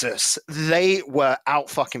 Jesus, they were out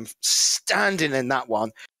fucking standing in that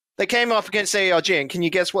one. They came up against ARG, and can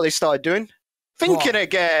you guess what they started doing? Thinking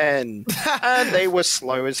again. And they were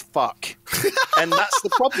slow as fuck. And that's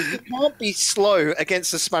the problem. You can't be slow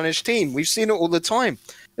against a Spanish team. We've seen it all the time.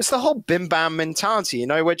 It's the whole bim bam mentality, you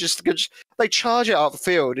know, where just they charge it out the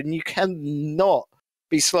field, and you cannot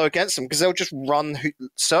be slow against them because they'll just run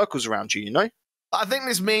circles around you, you know? I think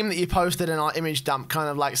this meme that you posted in our image dump kind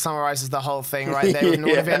of like summarizes the whole thing right there with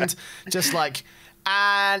Nordavind. Just like,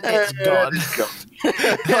 and it's gone.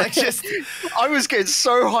 Like just, I was getting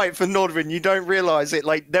so hyped for Nordavind, you don't realize it.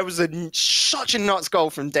 Like, there was such a nuts goal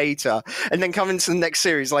from Data, and then coming to the next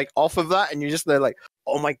series, like, off of that, and you're just there like,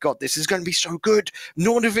 oh my god, this is going to be so good.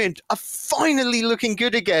 Nordavind are finally looking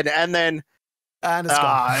good again, and then... And it's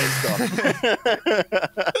gone. It's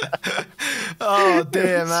gone. Oh,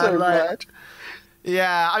 dear, man. So bad.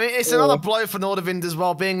 Yeah, I mean, it's another blow for Nordavind as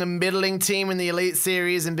well, being a middling team in the Elite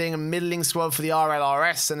Series and being a middling squad for the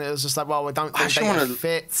RLRS, and it was just like, well, we don't think it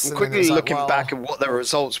fits. I'm quickly looking back at what their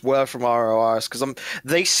results were from RLRS, because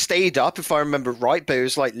they stayed up, if I remember right, but it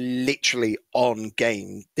was like literally on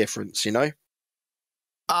game difference, you know?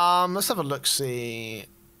 Let's have a look, see.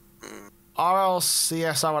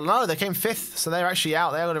 RLCS, no, they came 5th, so they're actually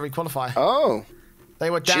out. They're going to requalify. Oh. They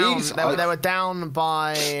were down. Jeez, they were down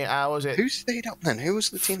by. What was it? Who stayed up then? Who was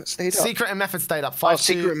the team that stayed up? Secret and Method stayed up. 5-2.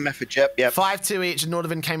 Secret and Method. Yep. 5-2 each, and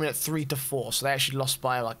Northern came in at 3-4. So they actually lost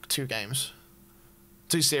by like 2 games,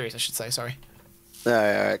 2 series, I should say. Sorry.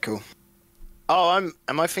 Alright, cool. Oh,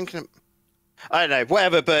 am I thinking? I don't know.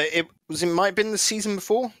 Whatever, but it might have been the season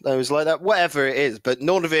before that was like that. Whatever it is, but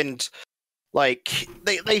Northern, like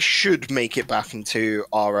they should make it back into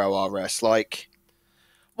RLRS. Like.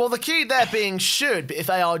 Well, the key there being should, but if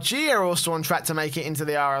ARG are also on track to make it into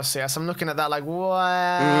the RLCS, I'm looking at that like,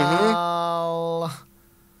 well...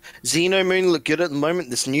 Xenomoon look good at the moment.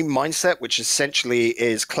 This new mindset, which essentially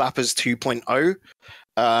is Clappers 2.0.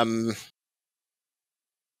 I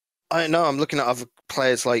don't know, I'm looking at other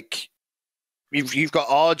players like... You've got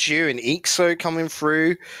Arju and Ixo coming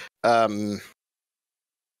through.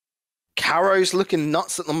 Caro's looking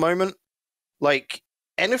nuts at the moment. Like,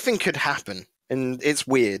 anything could happen. And it's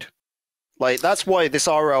weird. Like, that's why this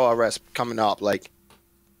RLRS coming up, like,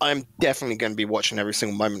 I'm definitely going to be watching every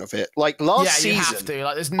single moment of it. Like, last season, you have to.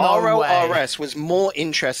 Like, there's no RLRS was more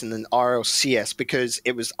interesting than RLCS because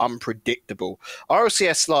it was unpredictable.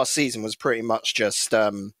 RLCS last season was pretty much just,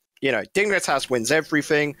 Dignitas wins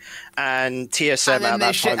everything, and TSM at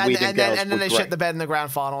that time, we didn't get. And then they shit the bed in the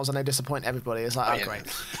grand finals, and they disappoint everybody. It's like, great.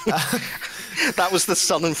 That was the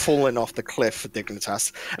sun falling off the cliff for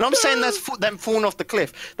Dignitas. And I'm saying that's them falling off the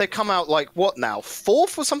cliff. They come out like, what now?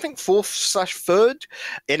 4th or something? 4th/3rd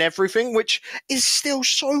in everything, which is still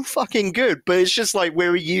so fucking good. But it's just like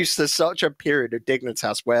we're used to such a period of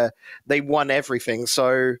Dignitas where they won everything.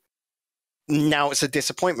 So now it's a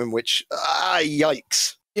disappointment, which,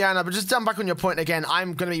 yikes. Yeah, no, but just jump back on your point again.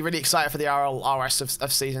 I'm going to be really excited for the RLRS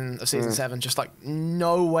of season 7. Just like,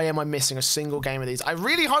 no way am I missing a single game of these. I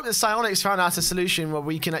really hope that Psyonix found out a solution where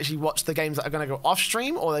we can actually watch the games that are going to go off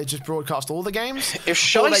stream, or they just broadcast all the games. If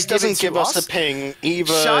Shice doesn't give us a ping,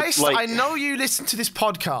 either. Shice, I know you listen to this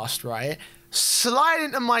podcast, right? Slide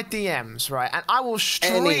into my DMs, right? And I will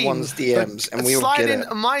stream anyone's DMs, and we will get it. Slide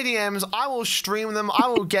into my DMs, I will stream them. I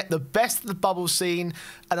will get the best of the bubble scene,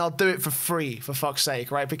 and I'll do it for free, for fuck's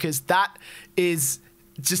sake, right? Because that is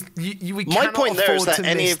just we my cannot point there is afford that to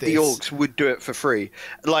any miss of the orgs would do it for free.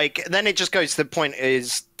 Like, then it just goes to the point: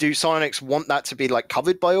 is do Psyonix want that to be like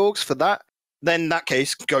covered by orgs for that? Then in that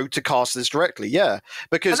case, go to casters directly, because and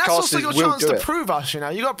that's casters also your will chance do to it. prove us. You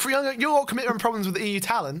got your commitment problems with the EU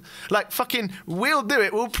talent. Like, fucking, we'll do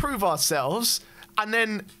it. We'll prove ourselves, and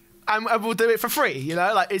then. And we'll do it for free,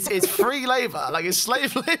 like it's free labor, like it's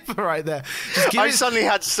slave labor right there. I suddenly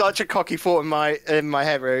had such a cocky thought in my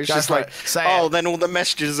head where it was just like, then all the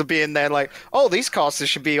messages are being there like, oh, these casters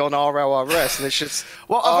should be on RLRS, and it's just.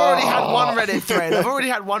 Well, I've already had one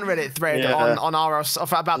Reddit thread. On RL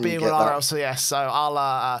about being on RLCS, so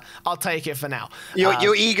I'll take it for now.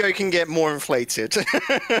 Your ego can get more inflated.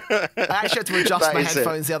 I actually had to adjust my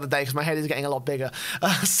headphones the other day because my head is getting a lot bigger.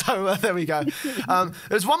 So there we go.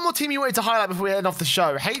 There's one more team you wanted to highlight before we end off the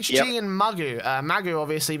show. HG and Magu. Magu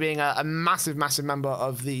obviously being a massive member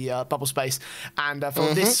of the bubble space. And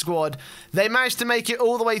for this squad, they managed to make it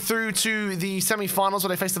all the way through to the semi-finals where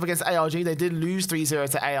they faced up against ARG. They did lose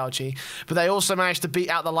 3-0 to ARG, but they also managed to beat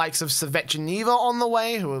out the likes of Savet Geneva on the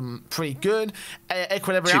way, who are pretty good.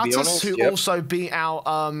 Equilibriatus, who also beat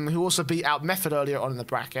out Method earlier on in the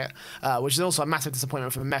bracket, which is also a massive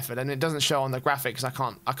disappointment for Method, and it doesn't show on the graphics. I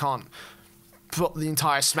can't put the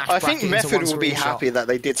entire Smash bracket I think Method will be happy shot. that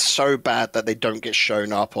they did so bad that they don't get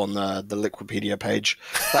shown up on the Liquipedia page.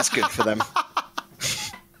 That's good for them.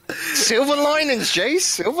 Silver linings, Jace.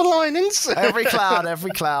 Silver linings. Every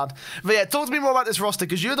cloud. But yeah, talk to me more about this roster,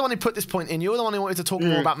 because you're the one who put this point in. You're the one who wanted to talk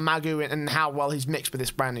more about Magu and how well he's mixed with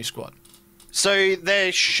this brand new squad. So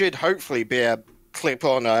there should hopefully be a clip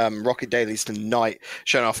on Rocket Dailies tonight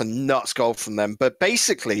showing off a nuts goal from them. But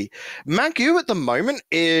basically, Magu at the moment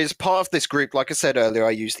is part of this group. Like I said earlier,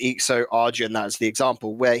 I used Ixo, Arjun as the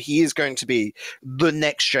example, where he is going to be the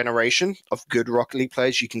next generation of good Rocket League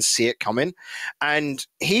players. You can see it coming. And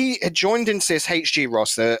he had joined into this HG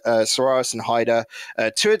roster, Soraris and Hyder,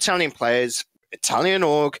 2 Italian players, Italian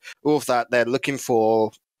org, all of that. They're looking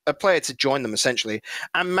for a player to join them, essentially.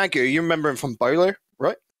 And Magu, you remember him from Bolo,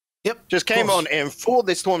 right? Yep. Just came on in for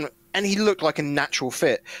this tournament, and he looked like a natural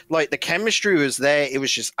fit. Like, the chemistry was there. It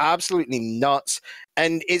was just absolutely nuts.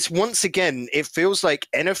 And it's, once again, it feels like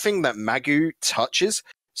anything that Magu touches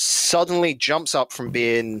suddenly jumps up from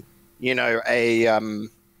being, a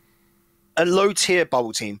low-tier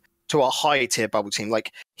bubble team to a high tier bubble team.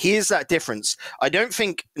 Like, here's that difference. I don't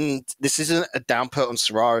think this isn't a down put on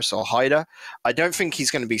Solaris or Hyder. I don't think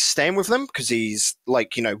he's going to be staying with them because he's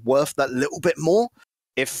like, you know, worth that little bit more.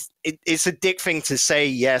 If it's a dick thing to say,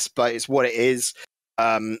 yes, but it's what it is.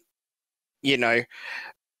 You know,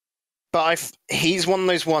 but he's one of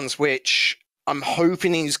those ones which I'm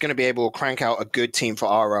hoping he's going to be able to crank out a good team for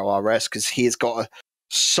RLRS because he's got a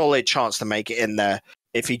solid chance to make it in there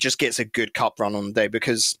if he just gets a good cup run on the day,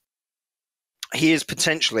 because he is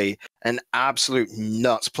potentially an absolute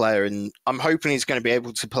nuts player, and I'm hoping he's going to be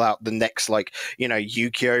able to pull out the next, like, you know,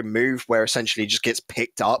 Yukio move where essentially he just gets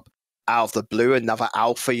picked up out of the blue, another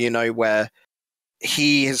alpha, you know, where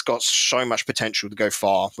he has got so much potential to go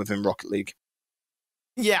far within Rocket League.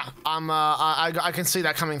 Yeah, I can see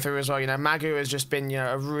that coming through as well. You know, Magu has just been, you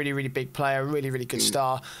know, a really, really big player, really, really good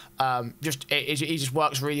star. He just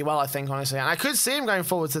works really well, I think, honestly. And I could see him going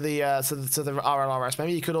forward to the RLRS.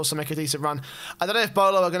 Maybe he could also make a decent run. I don't know if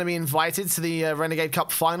Bolo are going to be invited to the Renegade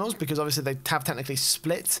Cup finals because obviously they have technically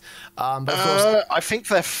split. But of course, I think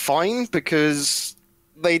they're fine because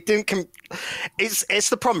they didn't. It's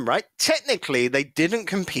the problem, right? Technically, they didn't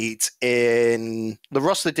compete in the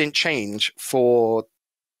roster. Didn't change for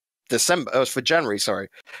for January, sorry.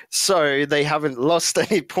 So they haven't lost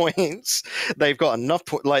any points. They've got enough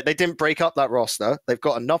like they didn't break up that roster. They've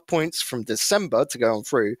got enough points from December to go on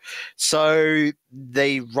through. So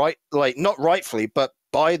they not rightfully, but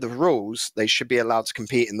by the rules, they should be allowed to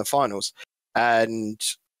compete in the finals. And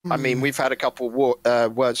I mean, we've had a couple words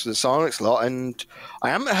with the Silence lot, and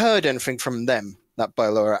I haven't heard anything from them that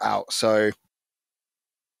Bolo are out. So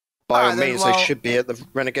by all means, they should be at the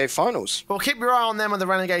Renegade Finals. Well, keep your eye on them at the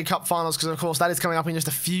Renegade Cup Finals because, of course, that is coming up in just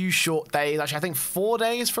a few short days. Actually, I think 4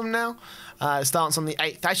 days from now. It starts on the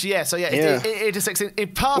 8th. Actually, yeah. So yeah, it is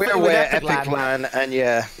perfectly with Epic Land, and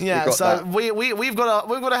yeah. So we've got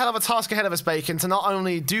a hell of a task ahead of us, Bacon, to not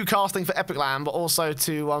only do casting for Epic Land, but also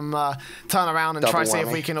to turn around and try to see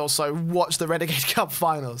if we can also watch the Renegade Cup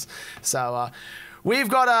Finals. So. We've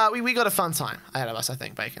got a fun time ahead of us, I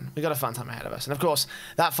think, Bacon. We've got a fun time ahead of us. And, of course,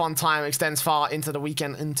 that fun time extends far into the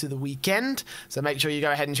weekend. So make sure you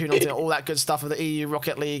go ahead and tune on to all that good stuff of the EU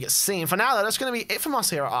Rocket League scene. For now, though, that's going to be it from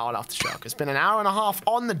us here at RLAfterShock. It's been an hour and a half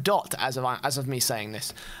on the dot as of me saying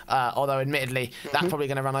this. Although, admittedly, that's probably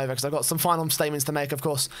going to run over because I've got some final statements to make, of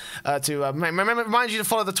course, to remind you to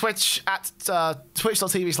follow the Twitch at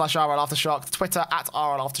twitch.tv/RLAftershock, Twitter at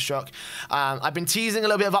RLAftershock. I've been teasing a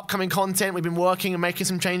little bit of upcoming content. We've been working and making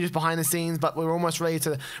some changes behind the scenes, but we're almost ready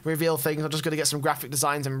to reveal things. I'm just going to get some graphic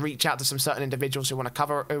designs and reach out to some certain individuals who want to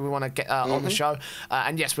get on the show.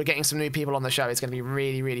 And yes, we're getting some new people on the show. It's going to be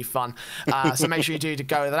really, really fun. So make sure you do to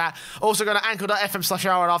go to that. Also go to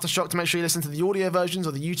anchor.fm/RLAftershock to make sure you listen to the audio versions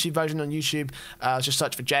or the YouTube version on YouTube. Just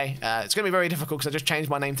search for Jay. It's going to be very difficult because I just changed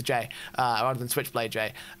my name to Jay rather than Switchblade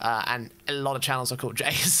Jay. And a lot of channels are called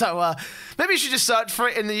Jay. So maybe you should just search for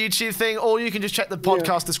it in the YouTube thing, or you can just check the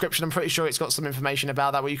podcast description. I'm pretty sure it's got some information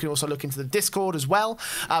about that, where you can also look into the Discord as well.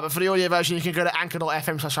 But for the audio version, you can go to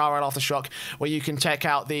anchor.fm/RLAftershock, where you can check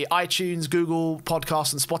out the iTunes, Google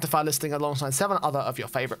Podcasts, and Spotify listing alongside 7 other of your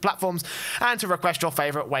favorite platforms, and to request your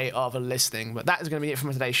favorite way of listening. But that is going to be it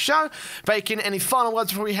from today's show. Bacon, any final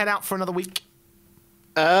words before we head out for another week?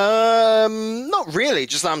 Not really.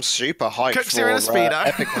 Just I'm super hyped Cooks here in a Speedo.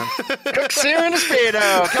 Epic Land. Cooks here in a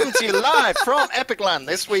Speedo, coming to you live from Epic Land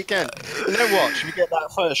this weekend. You know what? Should we get that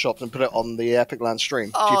photoshopped and put it on the Epic Land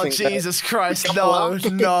stream? Oh, Jesus Christ! No,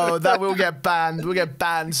 that will get banned. We'll get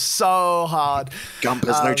banned so hard. Gump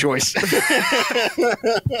has no choice.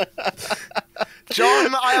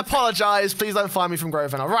 John, I apologise. Please don't fire me from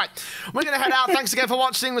Grosvenor. Right, we're going to head out. Thanks again for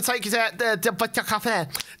watching. We'll take care, and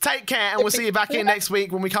we'll see you back here next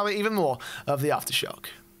week when we cover even more of the Aftershock.